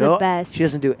doesn't it's do the best. She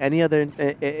doesn't do any other,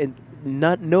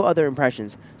 no other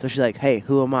impressions. So she's like, "Hey,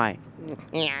 who am I?"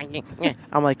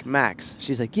 I'm like, "Max."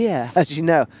 She's like, "Yeah, how'd you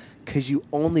know?" Because you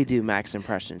only do Max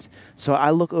impressions. So I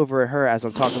look over at her as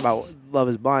I'm talking about Love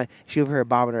is Blind. She over here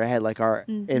bobbing her head like our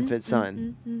infant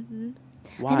son.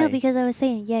 Why? I know, because I was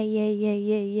saying,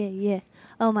 yeah.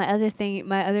 Oh, my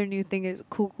other new thing is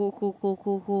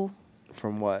cool.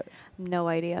 From what? No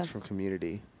idea. It's from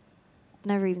Community.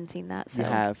 Never even seen that.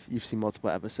 So. You've seen multiple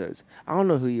episodes. I don't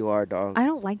know who you are, dog. I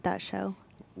don't like that show.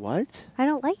 What? I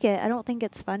don't like it. I don't think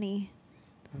it's funny.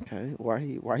 Okay. Why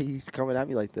are you coming at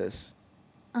me like this?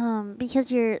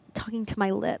 Because you're talking to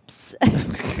my lips.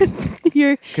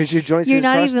 Because your joints You're is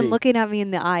not crusty. even looking at me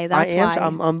in the eye. That's why.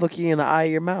 I'm looking in the eye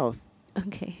of your mouth.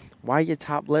 Okay. Why your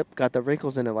top lip got the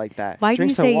wrinkles in it like that? Why did Drink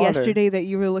you some say water. yesterday that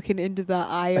you were looking into the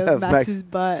eye Of of Max. Max's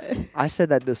butt? I said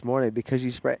that this morning because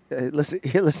you spread.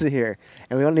 Listen here,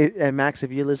 and we only. And Max,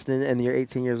 if you're listening and you're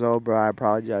 18 years old, bro, I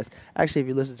apologize. Actually, if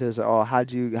you listen to us at all,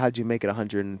 how'd you make it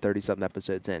 130 something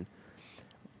episodes in?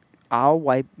 I'll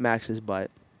wipe Max's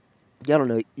butt. Y'all don't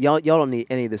know. Y'all don't need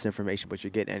any of this information, but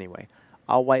you're getting anyway.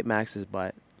 I'll wipe Max's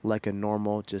butt like a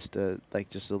normal, just a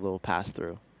little pass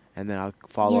through, and then I'll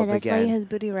follow up that's again. why he has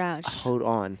booty rash. Hold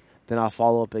on. Then I'll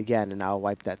follow up again, and I'll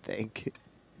wipe that thing.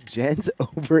 Jen's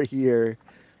over here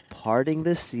parting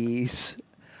the seas.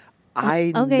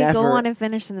 Okay, go on and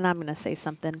finish, and then I'm going to say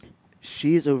something.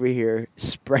 She's over here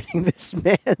spreading this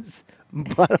man's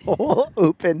butthole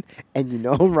open, and you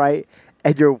know I'm right,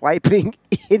 and you're wiping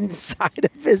inside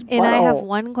of his butthole. And I have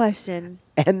one question.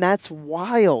 And that's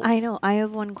wild. I know. I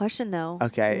have one question, though.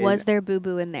 Okay. Was there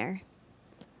boo-boo in there?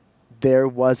 There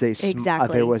was Exactly.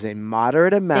 there was a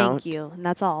moderate amount. Thank you. And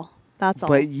that's all. That's all.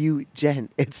 But you, Jen,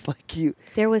 it's like you.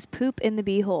 There was poop in the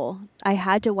beehole. I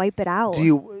had to wipe it out. Do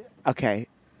you? Okay.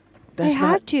 That's I not.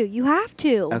 had to. You have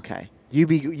to. Okay. You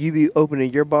be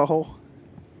opening your butthole?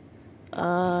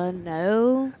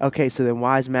 No. Okay, so then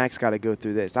why has Max got to go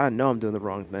through this? I know I'm doing the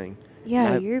wrong thing.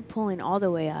 Yeah, I- you're pulling all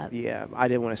the way up. Yeah, I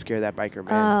didn't want to scare that biker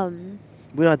man.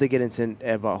 We don't have to get into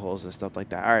buttholes and stuff like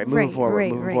that. All right, moving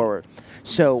forward.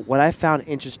 So what I found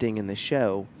interesting in the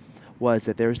show was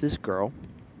that there's this girl,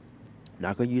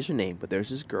 not going to use her name, but there's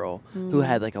this girl who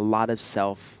had like a lot of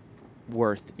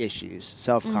self-worth issues,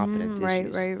 self-confidence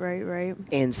issues. Right.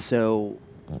 And so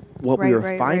what we Right, were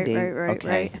right, finding,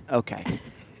 right. okay.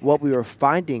 What we were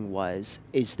finding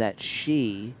is that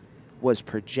she was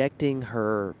projecting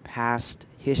her past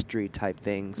history type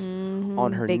things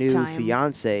on her big new time.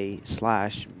 fiance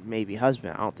 / maybe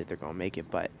husband. I don't think they're going to make it,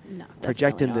 but No,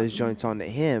 projecting definitely those not. joints onto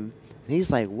him. And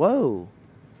he's like, whoa,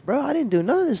 bro, I didn't do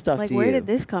none of this stuff Like, to where you. did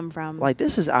this come from? Like,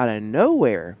 this is out of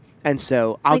nowhere. And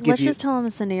so I'll like, give let's you. just tell him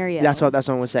a scenario. That's what I'm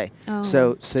going to say. Oh,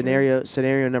 So true.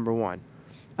 scenario number one,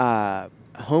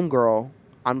 homegirl.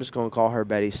 I'm just going to call her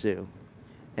Betty Sue,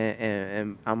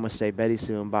 and I'm going to say Betty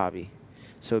Sue and Bobby.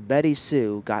 So Betty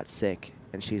Sue got sick,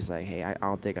 and she's like, "Hey, I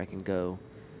don't think I can go,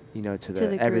 to To the the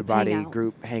group everybody hangout.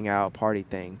 group hangout party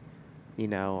thing.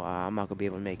 I'm not gonna be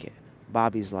able to make it."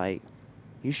 Bobby's like,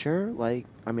 "You sure? Like,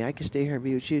 I can stay here and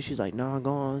be with you." She's like, "No,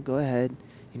 go on, go ahead.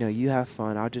 You have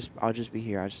fun. I'll just be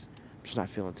here. I'm just not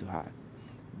feeling too hot."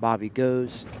 Bobby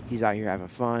goes. He's out here having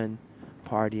fun,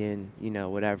 partying,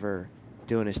 whatever,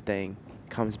 doing his thing.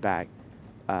 Comes back.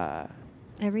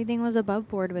 Everything was above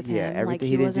board with him. Yeah, everything. Like, he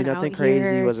didn't do wasn't nothing out crazy.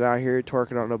 He here- wasn't out here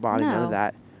twerking on nobody. None of No.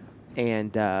 that.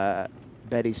 And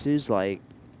Betty Sue's like,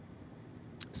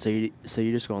 so you're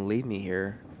just gonna leave me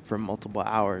here for multiple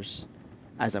hours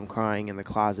as I'm crying in the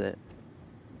closet,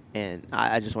 and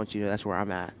I just want you to know that's where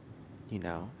I'm at,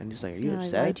 And he's like, "Are you Yeah, like,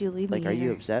 upset? why'd you leave Like, me are you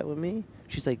here?" upset with me?"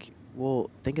 She's like, "Well,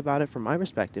 think about it from my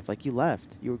perspective. Like, you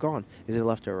left. You were gone. Is it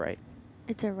left or right?"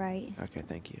 It's a right. Okay,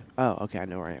 thank you. Oh, okay, I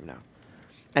know where I am now.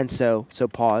 And so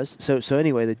pause. So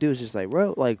anyway, the dude's just like,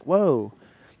 whoa,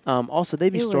 Also, they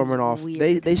be It was storming off. They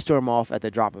weird. they storm off at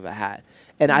the drop of a hat.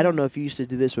 And I don't know if you used to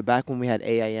do this, but back when we had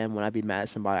AIM, when I'd be mad at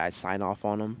somebody, I'd sign off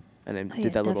on them and then Oh, did yeah,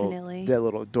 that definitely.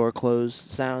 little door close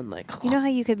sound, like. You know how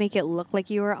you could make it look like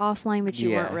you were offline, but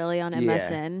you weren't Yeah. really on Yeah.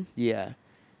 MSN? Yeah.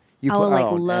 You I would like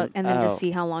on look and then oh, just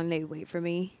see how long they'd wait for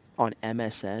me. on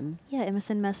MSN. Yeah,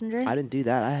 MSN Messenger. I didn't do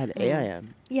that. I had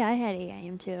AIM. Yeah, I had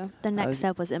AIM too. The next was-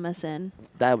 step was MSN.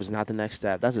 That was not the next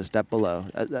step. That's a step below.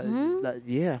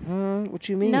 Yeah. What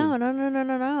you mean?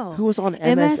 No. Who was on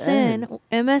MSN?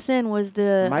 MSN was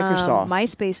the Microsoft.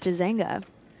 MySpace to Zynga.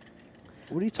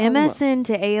 What are you talking about? MSN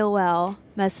to AOL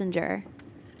Messenger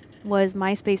was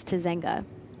MySpace to Zynga.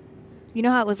 You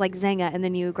know how it was like Zynga and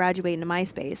then you graduate into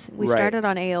MySpace. We Right. started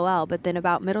on AOL, but then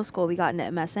about middle school we got into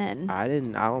MSN. I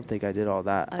don't think I did all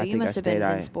that. Oh, I you think must I have been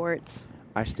stayed. in sports.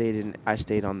 I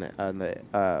stayed on the.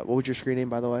 What was your screen name,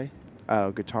 by the way?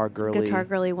 Guitar Girly. Guitar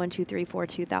Girly 1 2 3 4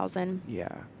 2000. Yeah.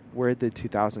 Where did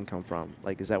 2000 come from?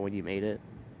 Like, is that when you made it?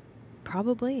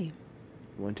 Probably.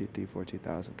 1 2 3 4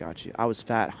 2000. Got you. I was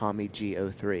Fat Homie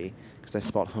G03 because I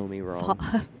spelled homie wrong.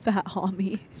 Fat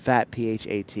homie. Fat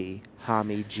PHAT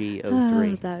Homie Oh,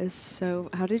 G03 that is so.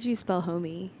 How did you spell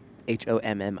homie?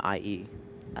 HOMMIE.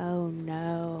 Oh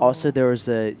no. Also, there was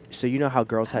so you know how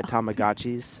girls had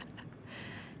Tamagotchis?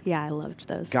 Yeah, I loved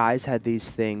those. Guys had these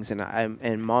things,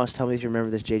 and Moss, tell me if you remember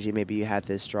this, JJ. Maybe you had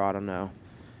this, Straw. I don't know.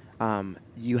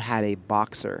 You had a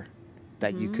boxer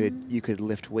that you could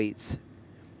lift weights,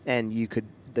 and you could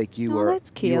Oh,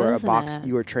 that's cute, you were a isn't box it?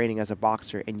 you were training as a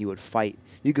boxer, and you would fight.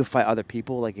 You could fight other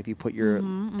people. Like if you put your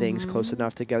things close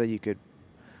enough together, you could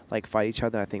like fight each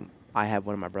other. I think I had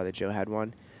one. My brother Joe had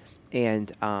one,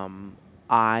 and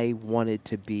I wanted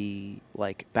to be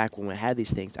like back when I had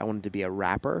these things. I wanted to be a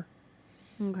rapper.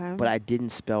 Okay. But I didn't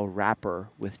spell rapper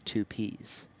with 2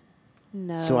 P's.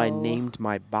 No. So I named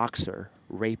my boxer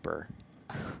Raper.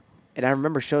 And I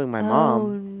remember showing my Oh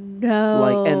mom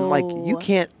no. you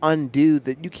can't undo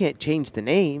you can't change the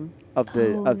name of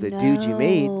the dude you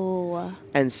made. No.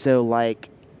 And so like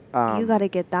You got to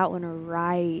get that one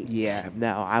right. yeah,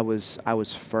 no, I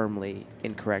was firmly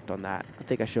incorrect on that. I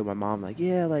think I showed my mom like,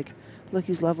 yeah, like look,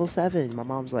 he's level 7. My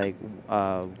mom's like,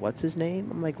 what's his name?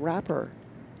 I'm like, Rapper.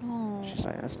 Oh. She's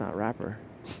like, that's not rapper.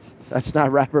 That's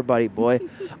not rapper, buddy boy.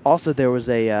 Also, there was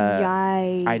a.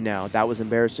 Yikes. I know that was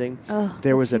embarrassing. Ugh,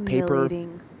 There was that's a paper.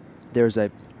 humiliating. There was a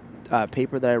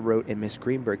paper that I wrote in Miss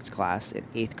Greenberg's class in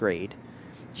 8th grade.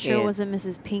 Sure and wasn't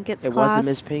Mrs. Pinkett's It class? wasn't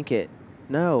Miss Pinkett.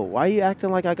 No, why are you acting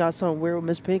like I got something weird with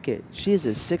Miss Pinkett? She's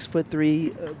a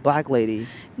 6'3" black lady.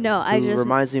 No, I who just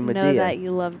reminds me of know Medea. that you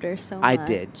loved her so much. I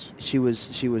did. She was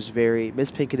very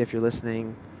Miss Pinkett. If you're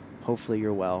listening, hopefully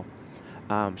you're well.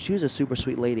 She was a super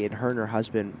sweet lady, and her and her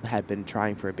husband had been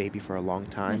trying for a baby for a long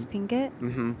time. Miss Pinkett?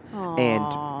 Mm-hmm. Aw.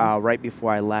 And right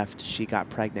before I left, she got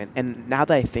pregnant. And now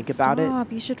that I think about it,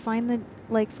 Stop. You should find the,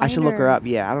 I should look her up.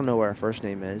 Yeah, I don't know what her first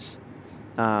name is.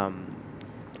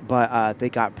 But they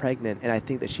got pregnant, and I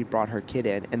think that she brought her kid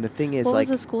in. And the thing is, What like, was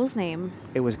the school's name?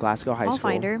 it was Glasgow High I'll School.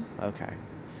 find her. Okay.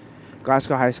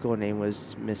 Glasgow High School name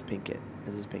was Miss Pinkett,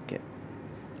 Mrs. Pinkett.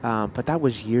 But that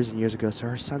was years and years ago, so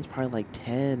her son's probably like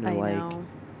 10 or I like, know.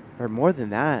 or more than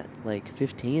that, like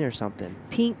 15 or something.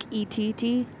 Pink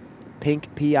E-T-T?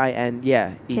 Pink, P-I-N,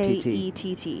 yeah, E-T-T.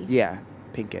 K-E-T-T. Yeah,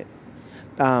 Pinkett.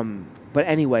 But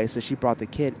anyway, so she brought the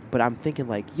kid, but I'm thinking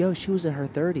like, yo, she was in her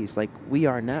 30s, like we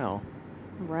are now.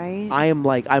 Right?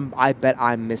 I bet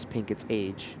I'm Miss Pinkett's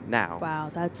age now.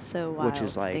 Wow, that's so wild. Which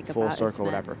is to like think full about, circle, isn't it?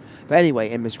 whatever. But anyway,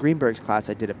 in Miss Greenberg's class,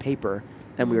 I did a paper,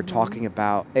 and we were talking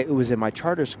about. It was in my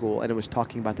charter school, and it was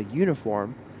talking about the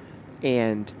uniform,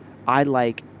 and I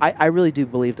really do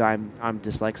believe that I'm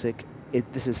dyslexic.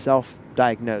 This is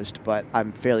self-diagnosed, but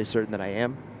I'm fairly certain that I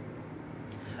am.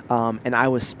 And I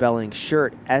was spelling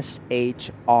shirt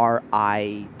SHRIT,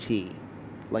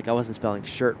 like I wasn't spelling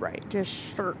shirt right.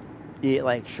 Just shirt. Yeah,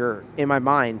 like shirt. In my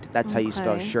mind, that's how you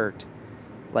spell Okay. shirt.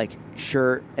 Like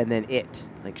shirt and then it,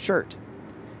 like shirt.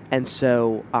 And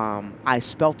so I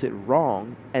spelt it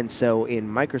wrong. And so in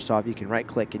Microsoft, you can right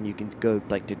click and you can go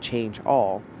like to change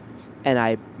all. And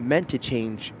I meant to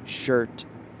change shirt,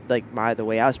 like the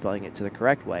way I was spelling it to the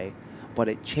correct way, but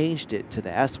it changed it to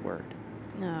the S word.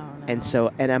 No.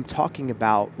 And I'm talking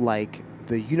about like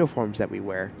the uniforms that we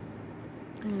wear.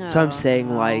 No, So I'm saying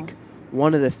no. like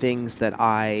one of the things that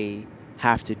I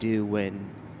have to do when,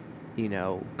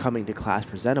 coming to class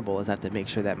presentable is I have to make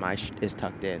sure that my is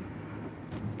tucked in.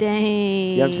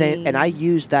 Dang. You know what I'm saying? And I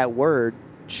use that word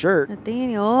shirt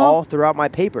Nathaniel. all throughout my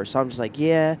paper. So I'm just like,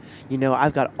 yeah,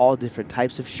 I've got all different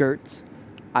types of shirts.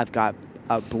 I've got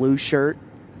a blue shirt.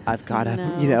 I've got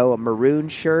No. a maroon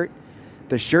shirt.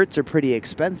 The shirts are pretty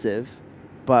expensive.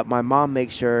 but my mom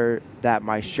makes sure that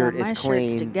my shirt my is shirts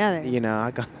clean. together. You know,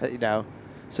 I got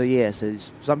So yeah, so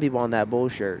some people on that bull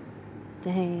shirt.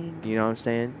 Dang. You know what I'm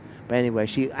saying? But anyway,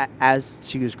 as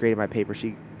she was grading my paper,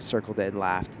 she circled it and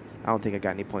laughed. I don't think I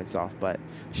got any points off, but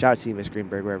shout out to you, Miss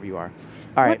Greenberg, wherever you are.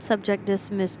 All right. What subject does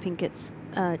Miss Pinkett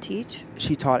teach?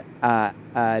 She taught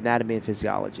anatomy and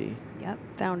physiology. Yep,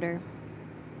 found her.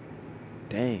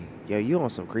 Dang. Yo, you on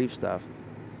some creep stuff.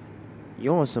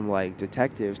 You on some, like,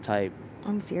 detective type,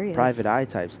 I'm serious. private eye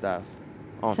type stuff.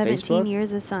 On 17 Facebook?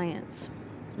 years of science.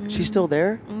 She's still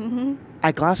there? Mm-hmm.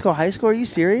 At Glasgow High School? Are you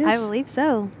serious? I believe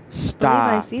so. I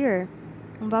Stop. see her.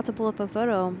 I'm about to pull up a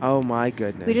photo. Oh, my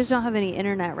goodness. We just don't have any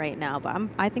internet right now, but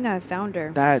I think I found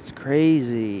her. That's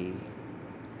crazy.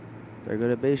 They're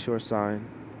good at Bayshore sign.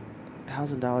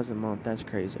 $1,000 a month. That's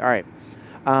crazy. All right.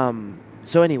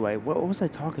 So anyway, what was I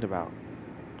talking about?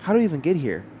 How do we even get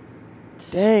here?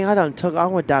 Dang, I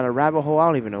went down a rabbit hole. I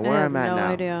don't even know where I'm at no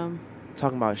now. idea.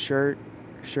 Talking about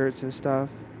shirts and stuff.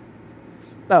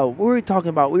 Oh, we were talking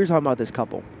about this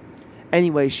couple.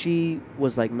 Anyway, she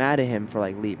was like mad at him for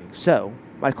like leaving. So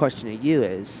my question to you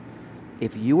is,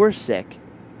 if you were sick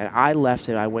and I left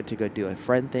and I went to go do a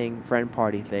friend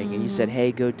party thing, and you said,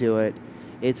 hey, go do it.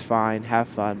 It's fine. Have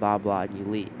fun, blah, blah, and you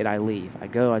leave. And I leave. I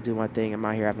go, I do my thing. I'm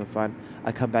out here having fun.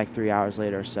 I come back 3 hours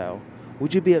later or so.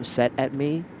 Would you be upset at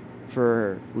me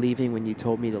for leaving when you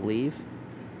told me to leave?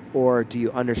 Or do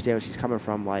you understand where she's coming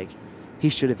from? Like, he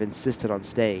should have insisted on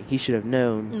staying. He should have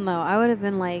known. No, I would have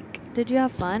been like, did you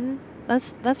have fun?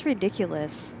 That's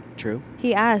ridiculous. True.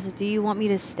 He asked, do you want me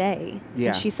to stay? Yeah.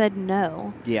 And she said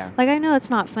no. Yeah. Like, I know it's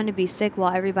not fun to be sick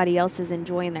while everybody else is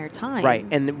enjoying their time. Right.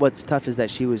 And what's tough is that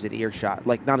she was in earshot.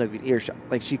 Like, not even earshot.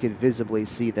 Like, she could visibly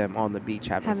see them on the beach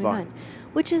having fun.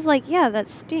 Which is like, yeah, that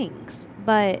stinks.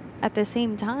 But at the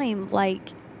same time, like,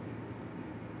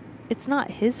 it's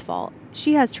not his fault.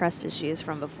 She has trust issues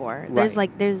from before.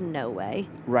 Right. There's no way.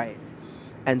 Right.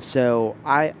 And so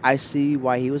I see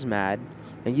why he was mad.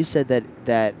 And you said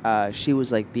that she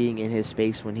was like being in his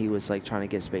space when he was like trying to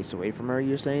get space away from her.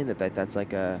 You're saying that's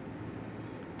like a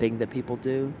thing that people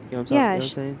do. You know what I'm Yeah. you know what I'm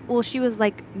saying? Well, she was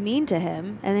like mean to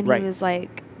him, and then Right. he was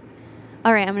like,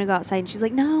 all right, I'm going to go outside. And she's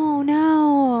like,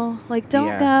 no, like, don't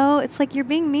Yeah. go. It's like you're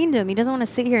being mean to him. He doesn't want to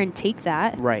sit here and take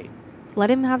that. Right.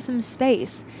 Let him have some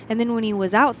space. And then when he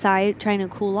was outside trying to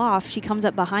cool off, she comes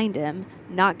up behind him,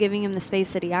 not giving him the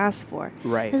space that he asked for.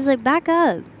 Right. It's like, back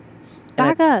up.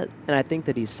 Back up. And I think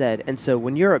that he said, and so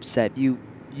when you're upset, you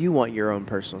want your own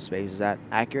personal space. Is that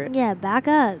accurate? Yeah, back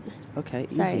up. Okay,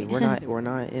 Sorry. easy. We're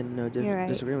not in no You're right.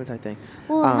 disagreements, I think.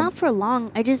 Well, not for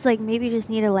long. I just, like, maybe just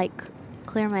need to, like,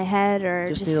 clear my head or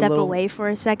Just just need a step little- away for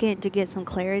a second to get some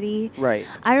clarity. Right.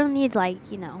 I don't need, like,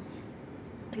 to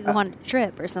go on a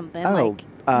trip or something. Like,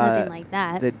 nothing like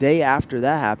that. The day after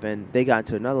that happened, they got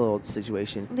into another little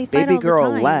situation. They fight Baby all the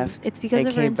girl time. left. It's because and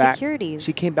of her came back. insecurities.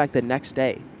 She came back the next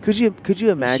day. Could you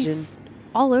imagine? She's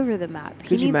all over the map.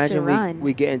 Could he you needs to imagine run.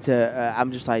 we get into?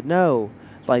 I'm just like, no,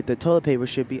 like the toilet paper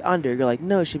should be under. You're like,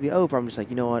 no, it should be over. I'm just like,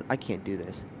 you know what? I can't do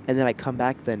this. And then I come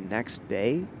back the next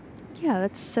day. Yeah,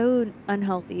 that's so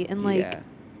unhealthy. And, like, Yeah.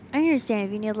 I understand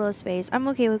if you need a little space. I'm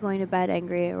okay with going to bed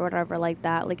angry or whatever like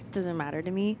that. Like, it doesn't matter to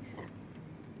me.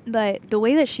 But the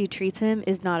way that she treats him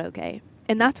is not okay.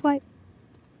 And that's why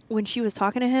when she was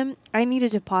talking to him, I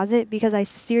needed to pause it because I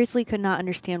seriously could not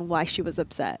understand why she was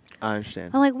upset. I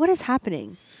understand. I'm like, what is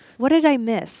happening? What did I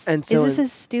miss? And is so this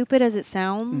as stupid as it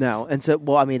sounds? No, and so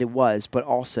well, I mean, it was, but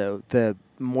also the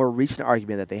more recent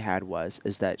argument that they had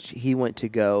is that he went to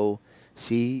go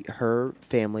see her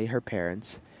family, her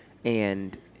parents,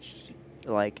 and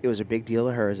like it was a big deal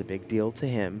to her, it was a big deal to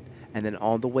him. And then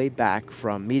on the way back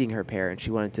from meeting her parents,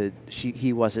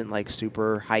 he wasn't like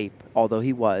super hype, although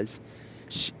he was.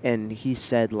 And he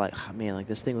said like, oh, man, like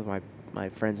this thing with my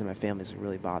friends and my family is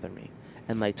really bothering me.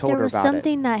 And like told there her was about it.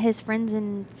 something that his friends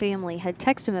and family had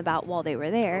texted him about while they were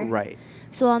there. Right.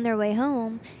 So on their way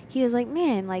home, he was like,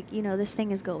 man, like, this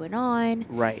thing is going on.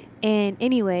 Right. And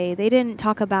anyway, they didn't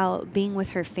talk about being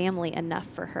with her family enough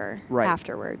for her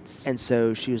afterwards. And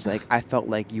so she was like, I felt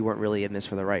like you weren't really in this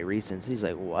for the right reasons. He's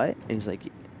like, what? And he's like,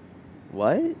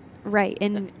 what? Right.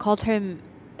 And called him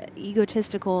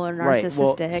egotistical or Right.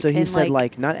 narcissistic. Well, so he and said,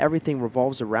 like, not everything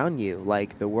revolves around you.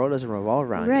 Like, the world doesn't revolve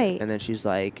around you. Right. And then she's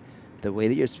like, the way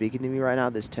that you're speaking to me right now,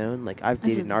 this tone, like, I've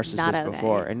dated not narcissists okay.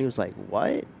 before. And he was like,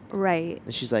 what? Right.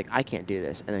 And she's like, I can't do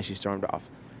this. And then she stormed off.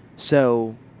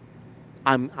 So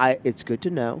it's good to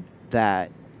know that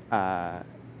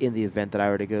in the event that I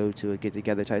were to go to a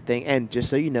get-together type thing, and just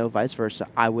so you know, vice versa,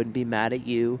 I wouldn't be mad at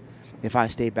you if I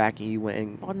stayed back and you went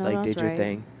and Oh, no, like that's did your right.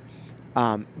 thing.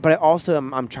 But I also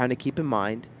I'm trying to keep in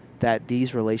mind that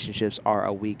these relationships are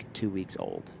a week, 2 weeks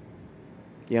old.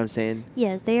 You know what I'm saying?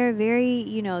 Yes, they are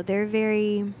very, they're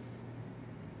very.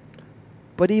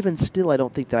 But even still, I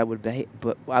don't think that I would behave.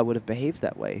 But I would have behaved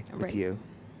that way with Right. you.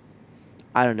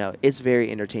 I don't know. It's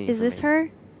very entertaining. Is for this me. her?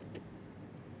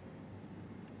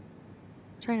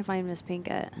 Trying to find Miss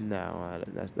Pinkett. No,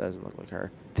 that doesn't look like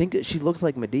her. She looks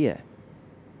like Medea.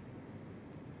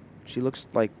 She looks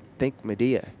like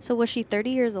Medea. So was she 30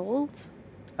 years old?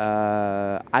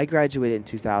 I graduated in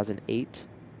 2008,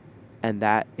 and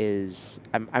that is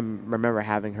I remember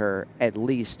having her at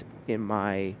least in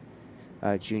my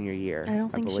junior year. I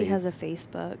don't think she believe. has a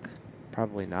Facebook.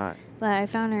 Probably not. But I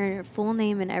found her full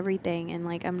name and everything, and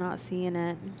I'm not seeing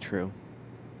it. True.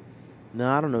 No,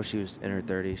 I don't know if she was in her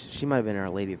 30s. She might have been in her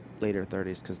later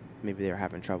 30s because maybe they were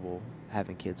having trouble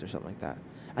having kids or something like that.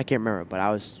 I can't remember, but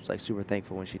I was super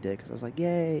thankful when she did because I was like,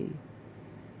 yay,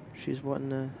 she's wanting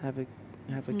to have a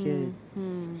kid.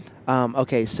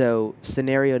 Okay, so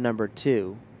scenario number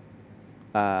 2,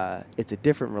 it's a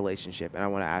different relationship, and I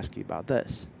want to ask you about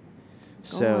this.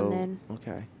 Go on, then.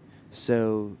 Okay,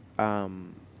 so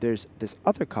there's this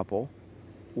other couple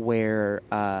where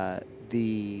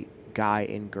the guy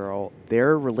and girl,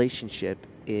 their relationship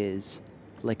is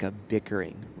like a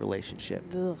bickering relationship.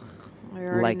 Ugh. I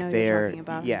already Like know what they're- you're talking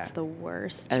about. yeah. It's the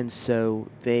worst. And so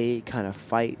they kind of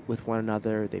fight with one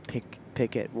another. They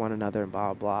pick at one another and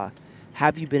blah, blah.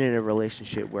 Have you been in a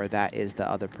relationship where that is the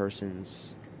other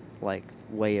person's, like,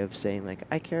 way of saying, like,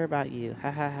 I care about you.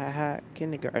 Ha, ha, ha, ha.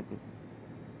 Kindergarten.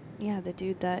 Yeah, the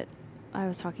dude that I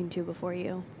was talking to before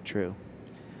you. True.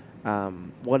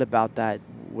 What about that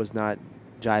was not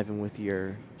jiving with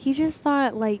your... He just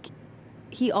thought,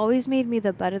 he always made me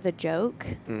the butt of the joke.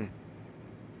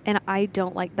 And I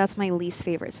don't that's my least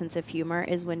favorite sense of humor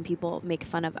is when people make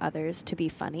fun of others to be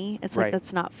funny. It's Right.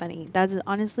 that's not funny. That's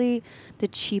honestly the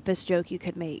cheapest joke you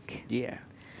could make. Yeah.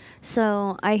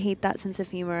 So I hate that sense of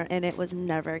humor, and it was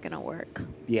never going to work.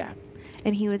 Yeah.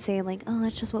 And he would say, oh,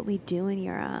 that's just what we do in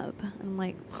Europe. I'm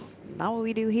like, not what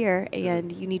we do here,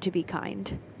 and you need to be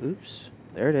kind. Oops.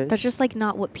 There it is. That's just,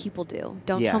 not what people do.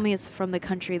 Don't Yeah. tell me it's from the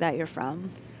country that you're from.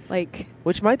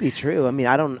 Which might be true. I mean,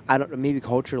 I don't, maybe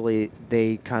culturally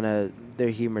they kind of, their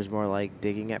humor is more like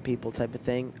digging at people type of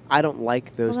thing. I don't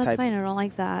like those well, that's type fine. I don't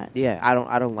like that. Yeah,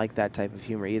 I don't like that type of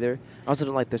humor either. I also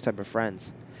don't like those type of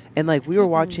friends. And we were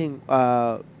watching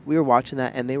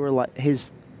that, and they were like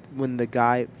when the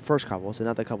guy, first couple, it's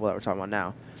another couple that we're talking about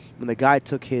now, when the guy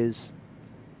took his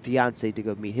fiance to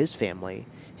go meet his family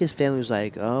was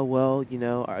like, oh well,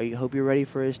 hope you're ready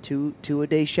for his two a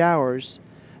day showers,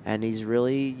 and he's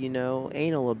really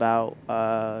anal about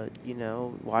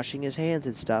washing his hands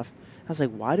and stuff. I was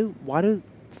like, why do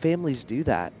families do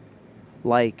that?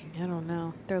 I don't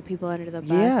know. Throw people under the bus.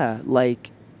 Yeah,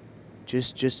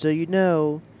 just so you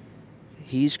know,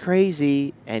 he's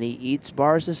crazy and he eats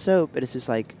bars of soap, and it's just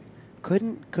like,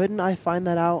 couldn't I find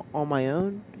that out on my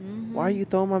own? Mm-hmm. Why are you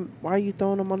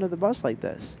throwing him under the bus like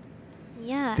this?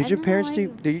 Yeah. Did your parents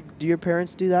do your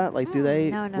parents do that? Do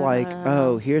they no,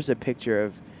 oh, here's a picture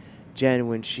of Jen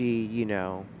when she,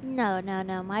 No.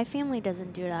 My family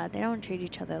doesn't do that. They don't treat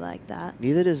each other like that.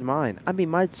 Neither does mine. I mean,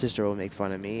 my sister will make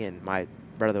fun of me, and my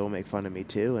brother will make fun of me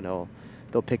too, and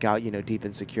they'll pick out, deep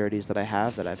insecurities that I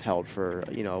have that I've held for,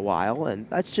 a while, and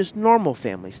that's just normal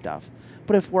family stuff.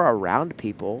 But if we're around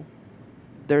people,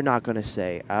 they're not going to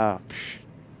say,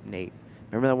 Nate,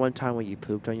 remember that one time when you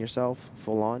pooped on yourself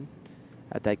full on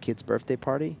at that kid's birthday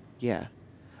party? Yeah.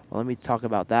 Well, let me talk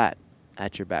about that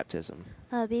at your baptism.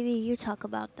 Baby, you talk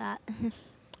about that.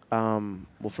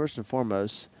 Well, first and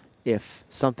foremost, if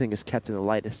something is kept in the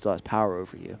light, it still has power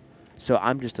over you. So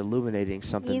I'm just illuminating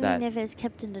something Even if it's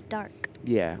kept in the dark.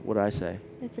 Yeah, what did I say?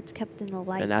 If it's kept in the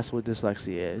light. And that's what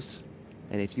dyslexia is.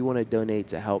 And if you want to donate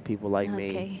to help people like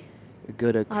me,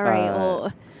 go to... All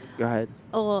right, go ahead.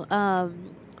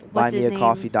 What's his name?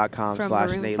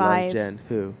 BuyMeACoffee.com/Nate Loves Jen.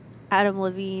 Who? Adam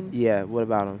Levine. Yeah, what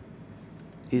about him?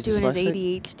 He's doing dyslexic?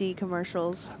 his ADHD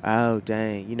commercials. Oh,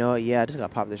 dang. You know what? Yeah, I just got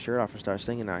to pop this shirt off and start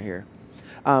singing out here.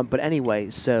 But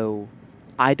anyway, so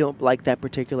I don't like that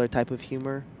particular type of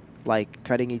humor, like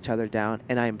cutting each other down,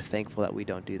 and I am thankful that we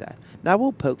don't do that. Now,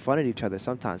 we'll poke fun at each other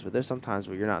sometimes, but there's some times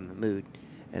where you're not in the mood,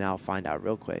 and I'll find out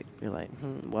real quick. You're like,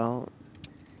 well,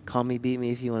 call me, beat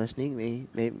me if you want to sneak me,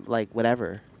 maybe,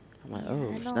 whatever. I'm like, oh, I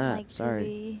don't snap, like sorry. to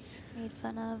be made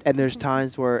fun of. And there's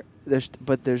times where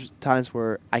times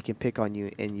where I can pick on you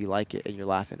and you like it and you're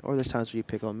laughing, or there's times where you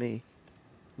pick on me,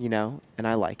 and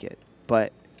I like it.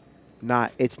 But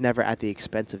Not. It's never at the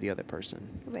expense of the other person.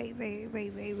 Right.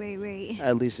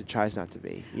 At least it tries not to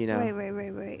be. You know.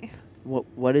 Right.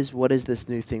 What is this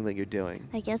new thing that you're doing?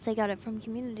 I guess I got it from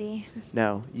Community.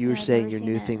 No, you were Yeah, I've saying never your seen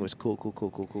new it. thing was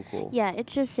cool. Yeah,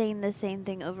 it's just saying the same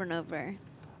thing over and over.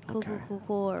 Okay.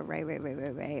 Cool, or right,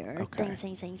 or Okay.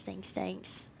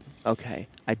 thanks. Okay,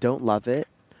 I don't love it.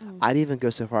 I'd even go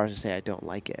so far as to say I don't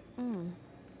like it.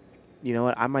 You know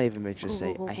what? I might even venture to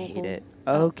say I hate it.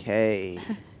 Okay.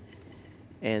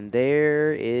 And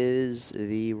there is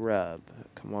the rub.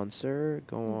 Come on, sir.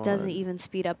 Go on. Doesn't even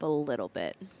speed up a little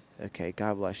bit. Okay,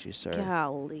 God bless you, sir.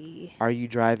 Golly. Are you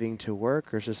driving to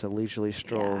work or is this a leisurely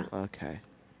stroll? Yeah. Okay.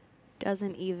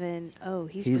 Doesn't even. Oh,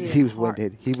 he's He breathing was hard.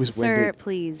 winded. He was Sir, winded.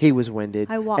 please. He was winded.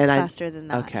 I walk And faster than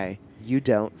that. Okay, you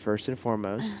don't. First and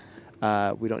foremost,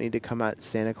 we don't need to come at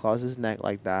Santa Claus's neck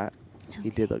like that.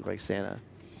 He did look like Santa.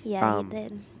 Yeah, Um, he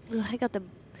did. Ooh, I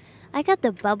got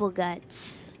the bubble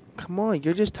guts. Come on,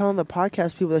 you're just telling the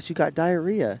podcast people that you got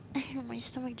diarrhea. My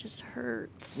stomach just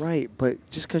hurts. Right, but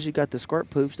just because you got the squirt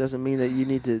poops doesn't mean that you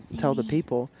need to tell the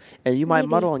people, and you might Maybe.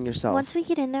 muddle on yourself. Once we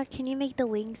get in there, can you make the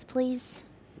wings, please?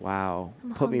 Wow,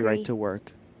 I'm put me right hungry. to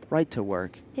work. Right to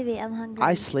work. Baby, I'm hungry.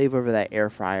 I slave over that air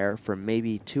fryer for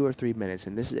maybe 2 or 3 minutes,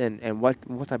 and what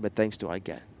type of thanks do I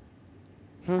get?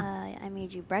 I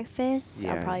made you breakfast.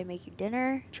 I'll Yeah. probably make you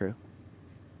dinner. True.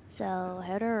 So,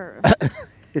 header.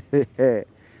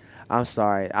 I'm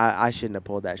sorry. I shouldn't have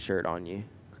pulled that shirt on you.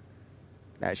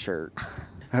 That shirt.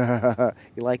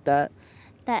 You like that?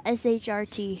 That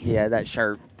SHRT. Yeah, that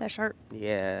shirt. That shirt.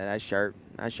 Yeah, that shirt.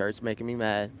 That shirt's making me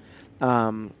mad.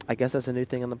 I guess that's a new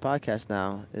thing on the podcast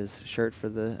now is shirt for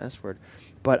the S word.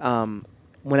 But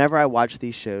whenever I watch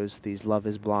these shows, these Love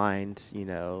is Blind,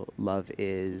 Love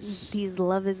is These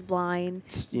Love is Blind.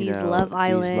 you These know, Love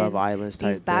Island. these Love Islands type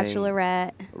These thing.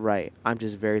 Bachelorette. Right. I'm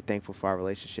just very thankful for our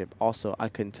relationship. Also, I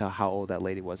couldn't tell how old that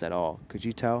lady was at all. Could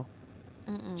you tell?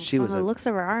 She From was the a- looks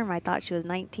of her arm, I thought she was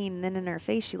 19, and then in her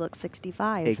face, she looked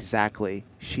 65. Exactly.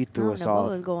 She threw don't us know what off.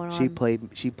 was going She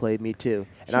on. played me too.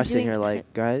 And I was She's sitting doing- here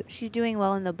like, go ahead. She's doing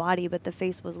well in the body, but the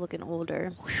face was looking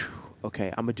older. Okay,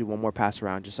 I'm gonna do one more pass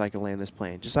around just so I can land this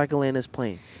plane. And we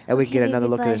can Okay, get another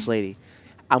baby, look at bye. this lady.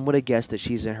 I'm gonna guess that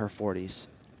she's in her 40s.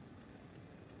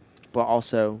 But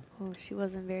also, Oh, she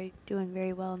wasn't doing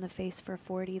very well in the face for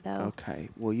 40 though. okay.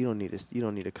 Well, you don't need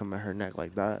to come at her neck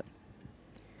like that,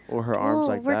 or her arms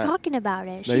like we're that. talking about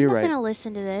it. No, She's you're not right. going to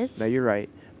listen to this. No, you're right.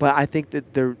 But I think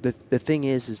that the thing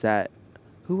is that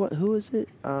who is it?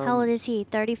 How old is he?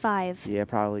 35. Yeah,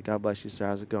 probably. God bless you, sir.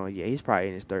 How's it going? Yeah, he's probably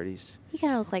in his 30s. He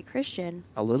kind of looked like Christian.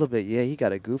 A little bit, yeah. He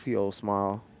got a goofy old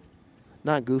smile.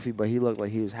 Not goofy, but he looked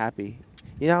like he was happy.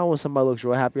 You know how when somebody looks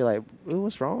real happy, you're like, ooh,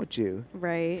 what's wrong with you?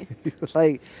 Right.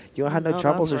 Like, you don't have no No,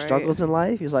 troubles or that's right. struggles in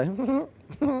life? He's like,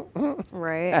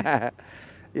 Right.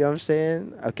 you know what I'm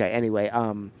saying? Okay, anyway,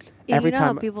 Yeah, every you know how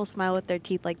time. people smile with their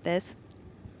teeth like this?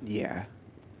 Yeah,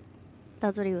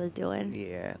 That's what he was doing.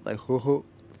 yeah. Like, like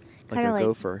Kinda a like-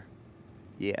 gopher.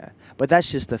 Yeah. But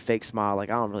that's just a fake smile. Like,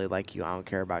 I don't really like you. I don't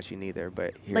care about you neither.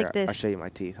 But here, Like I'll this. show you my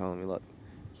teeth. Hold on, let me look.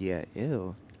 Yeah,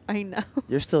 ew. I know.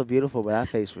 You're still beautiful, but that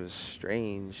face was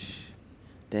strange.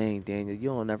 Dang, Daniel, you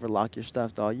don't never lock your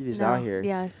stuff, dog. You just out here.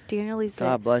 Yeah, Daniel leaves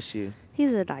God it. bless you.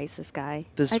 He's the nicest guy.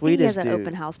 The I think he sweetest has an dude.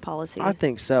 open house policy. I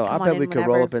think so. Come I on bet in we could roll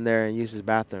whenever. up in there and use his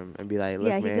bathroom and be like, look,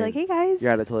 yeah, he'd man, be like, "Hey guys."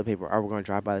 you're out of toilet paper. Or we're going to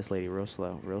drive by this lady real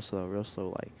slow.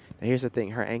 Like, now here's the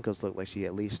thing. Her ankles look like she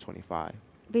at least 25.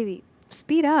 Baby,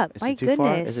 speed up. Is My it too goodness.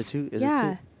 far? Is it too?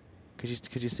 yeah.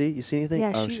 Could you see? You see anything?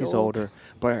 Yeah, oh, she's old. older.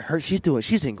 But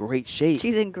she's in great shape.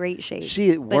 She's in great shape.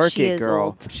 She but work she it, is girl.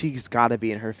 old. She's got to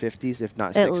be in her 50s, if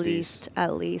not 60s.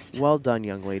 At least. Well done,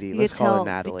 young lady. You Let's could call her tell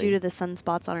Natalie. due to the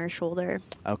sunspots on her shoulder.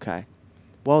 Okay.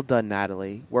 Well done,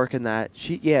 Natalie. Working that.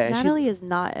 And Natalie is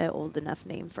not an old enough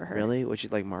name for her. Really? Was she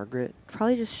like Margaret?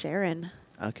 Probably just Sharon.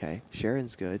 Okay.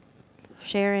 Sharon's good.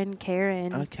 Sharon,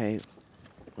 Karen. Okay.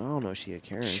 I don't know if she a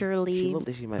Karen. Shirley. She looked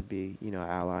like she might be, an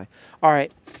ally. All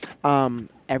right.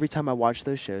 Every time I watch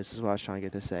those shows, this is what I was trying to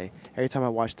get to say. Every time I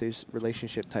watch those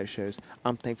relationship type shows,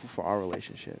 I'm thankful for our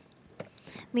relationship.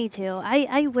 Me too.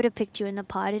 I would have picked you in the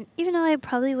pod, and even though I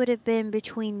probably would have been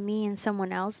between me and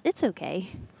someone else, it's okay.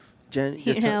 Jen,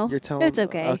 You know, you're telling it's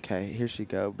okay. Okay, here she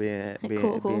go, being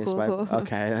Cool. spite.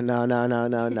 Okay,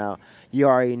 no. You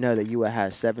already know that you would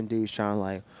have 7 dudes trying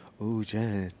like, ooh,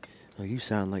 Jen, oh, you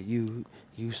sound like you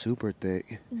super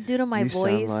thick. Due to my you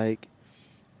voice. sound like,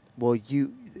 well,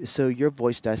 so your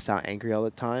voice does sound angry all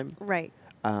the time. Right.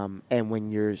 And when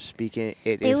you're speaking,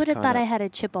 They would have thought I had a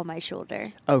chip on my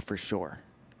shoulder. Oh, for sure,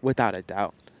 without a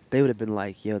doubt, they would have been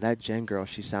like, yo, that Jen girl,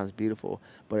 she sounds beautiful,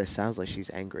 but it sounds like she's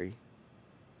angry.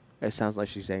 It sounds like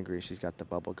she's angry. She's got the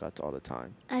bubble guts all the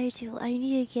time. I do. I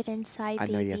need to get inside, I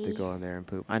baby. know you have to go in there and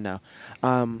poop. I know.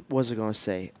 What was I going to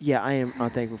say? Yeah, I am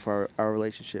thankful for our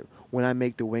relationship. When I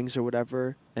make the wings or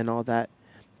whatever and all that,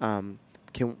 can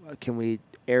we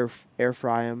air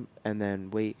fry them and then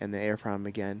wait and then air fry them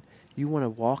again? You want to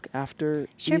walk after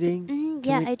Sure, eating?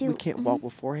 yeah, I do. We can't walk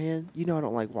beforehand. You know I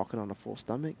don't like walking on a full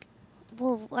stomach.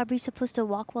 Well, are we supposed to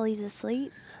walk while he's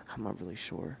asleep? I'm not really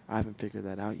sure. I haven't figured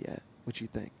that out yet. What you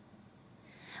think?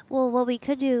 Well, what we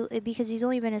could do, because he's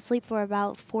only been asleep for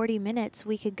about 40 minutes,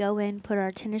 we could go in, put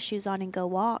our tennis shoes on, and go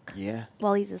walk Yeah.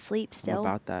 while he's asleep I'm still.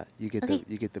 about that. You get Okay.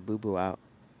 the boo boo out.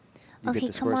 You Okay,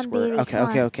 get the come squirt on, squirt. baby, Okay, come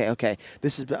okay, on. okay.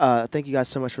 This is thank you guys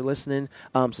so much for listening.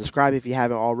 Subscribe if you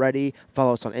haven't already.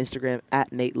 Follow us on Instagram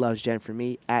at Nate Loves Jen for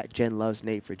me, at Jen Loves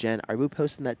Nate for Jen. Are we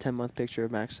posting that 10-month picture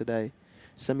of Max today?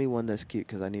 Send me one that's cute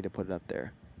because I need to put it up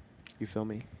there. You feel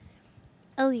me?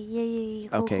 Oh, yeah.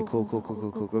 Okay,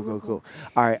 cool.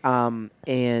 All right,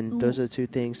 and those are the two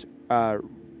things.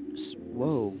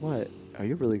 Whoa, what? Are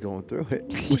you really going through it?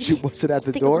 Was it at the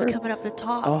I think door? it was coming up the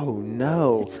top. Oh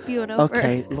no! It's spewing over.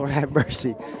 Okay, Lord have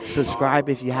mercy. Subscribe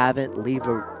if you haven't. Leave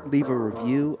a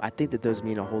review. I think that those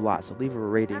mean a whole lot. So leave a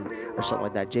rating or something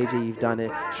like that. JJ, you've done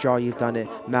it. Shaw, you've done it.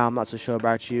 Mal, I'm not so sure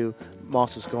about you.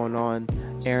 Moss, what's going on?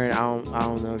 Erin, I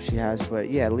don't know if she has,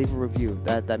 but yeah, leave a review.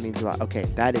 That means a lot. Okay,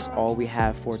 that is all we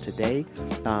have for today.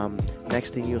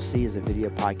 Next thing you'll see is a video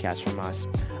podcast from us.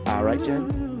 Right, Jen?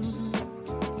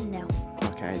 No.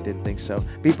 Okay, I didn't think so.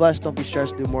 Be blessed, don't be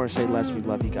stressed, do more and say less. We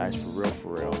love you guys for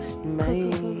real.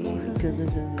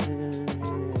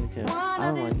 Okay. I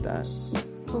don't like that.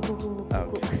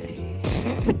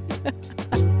 Okay.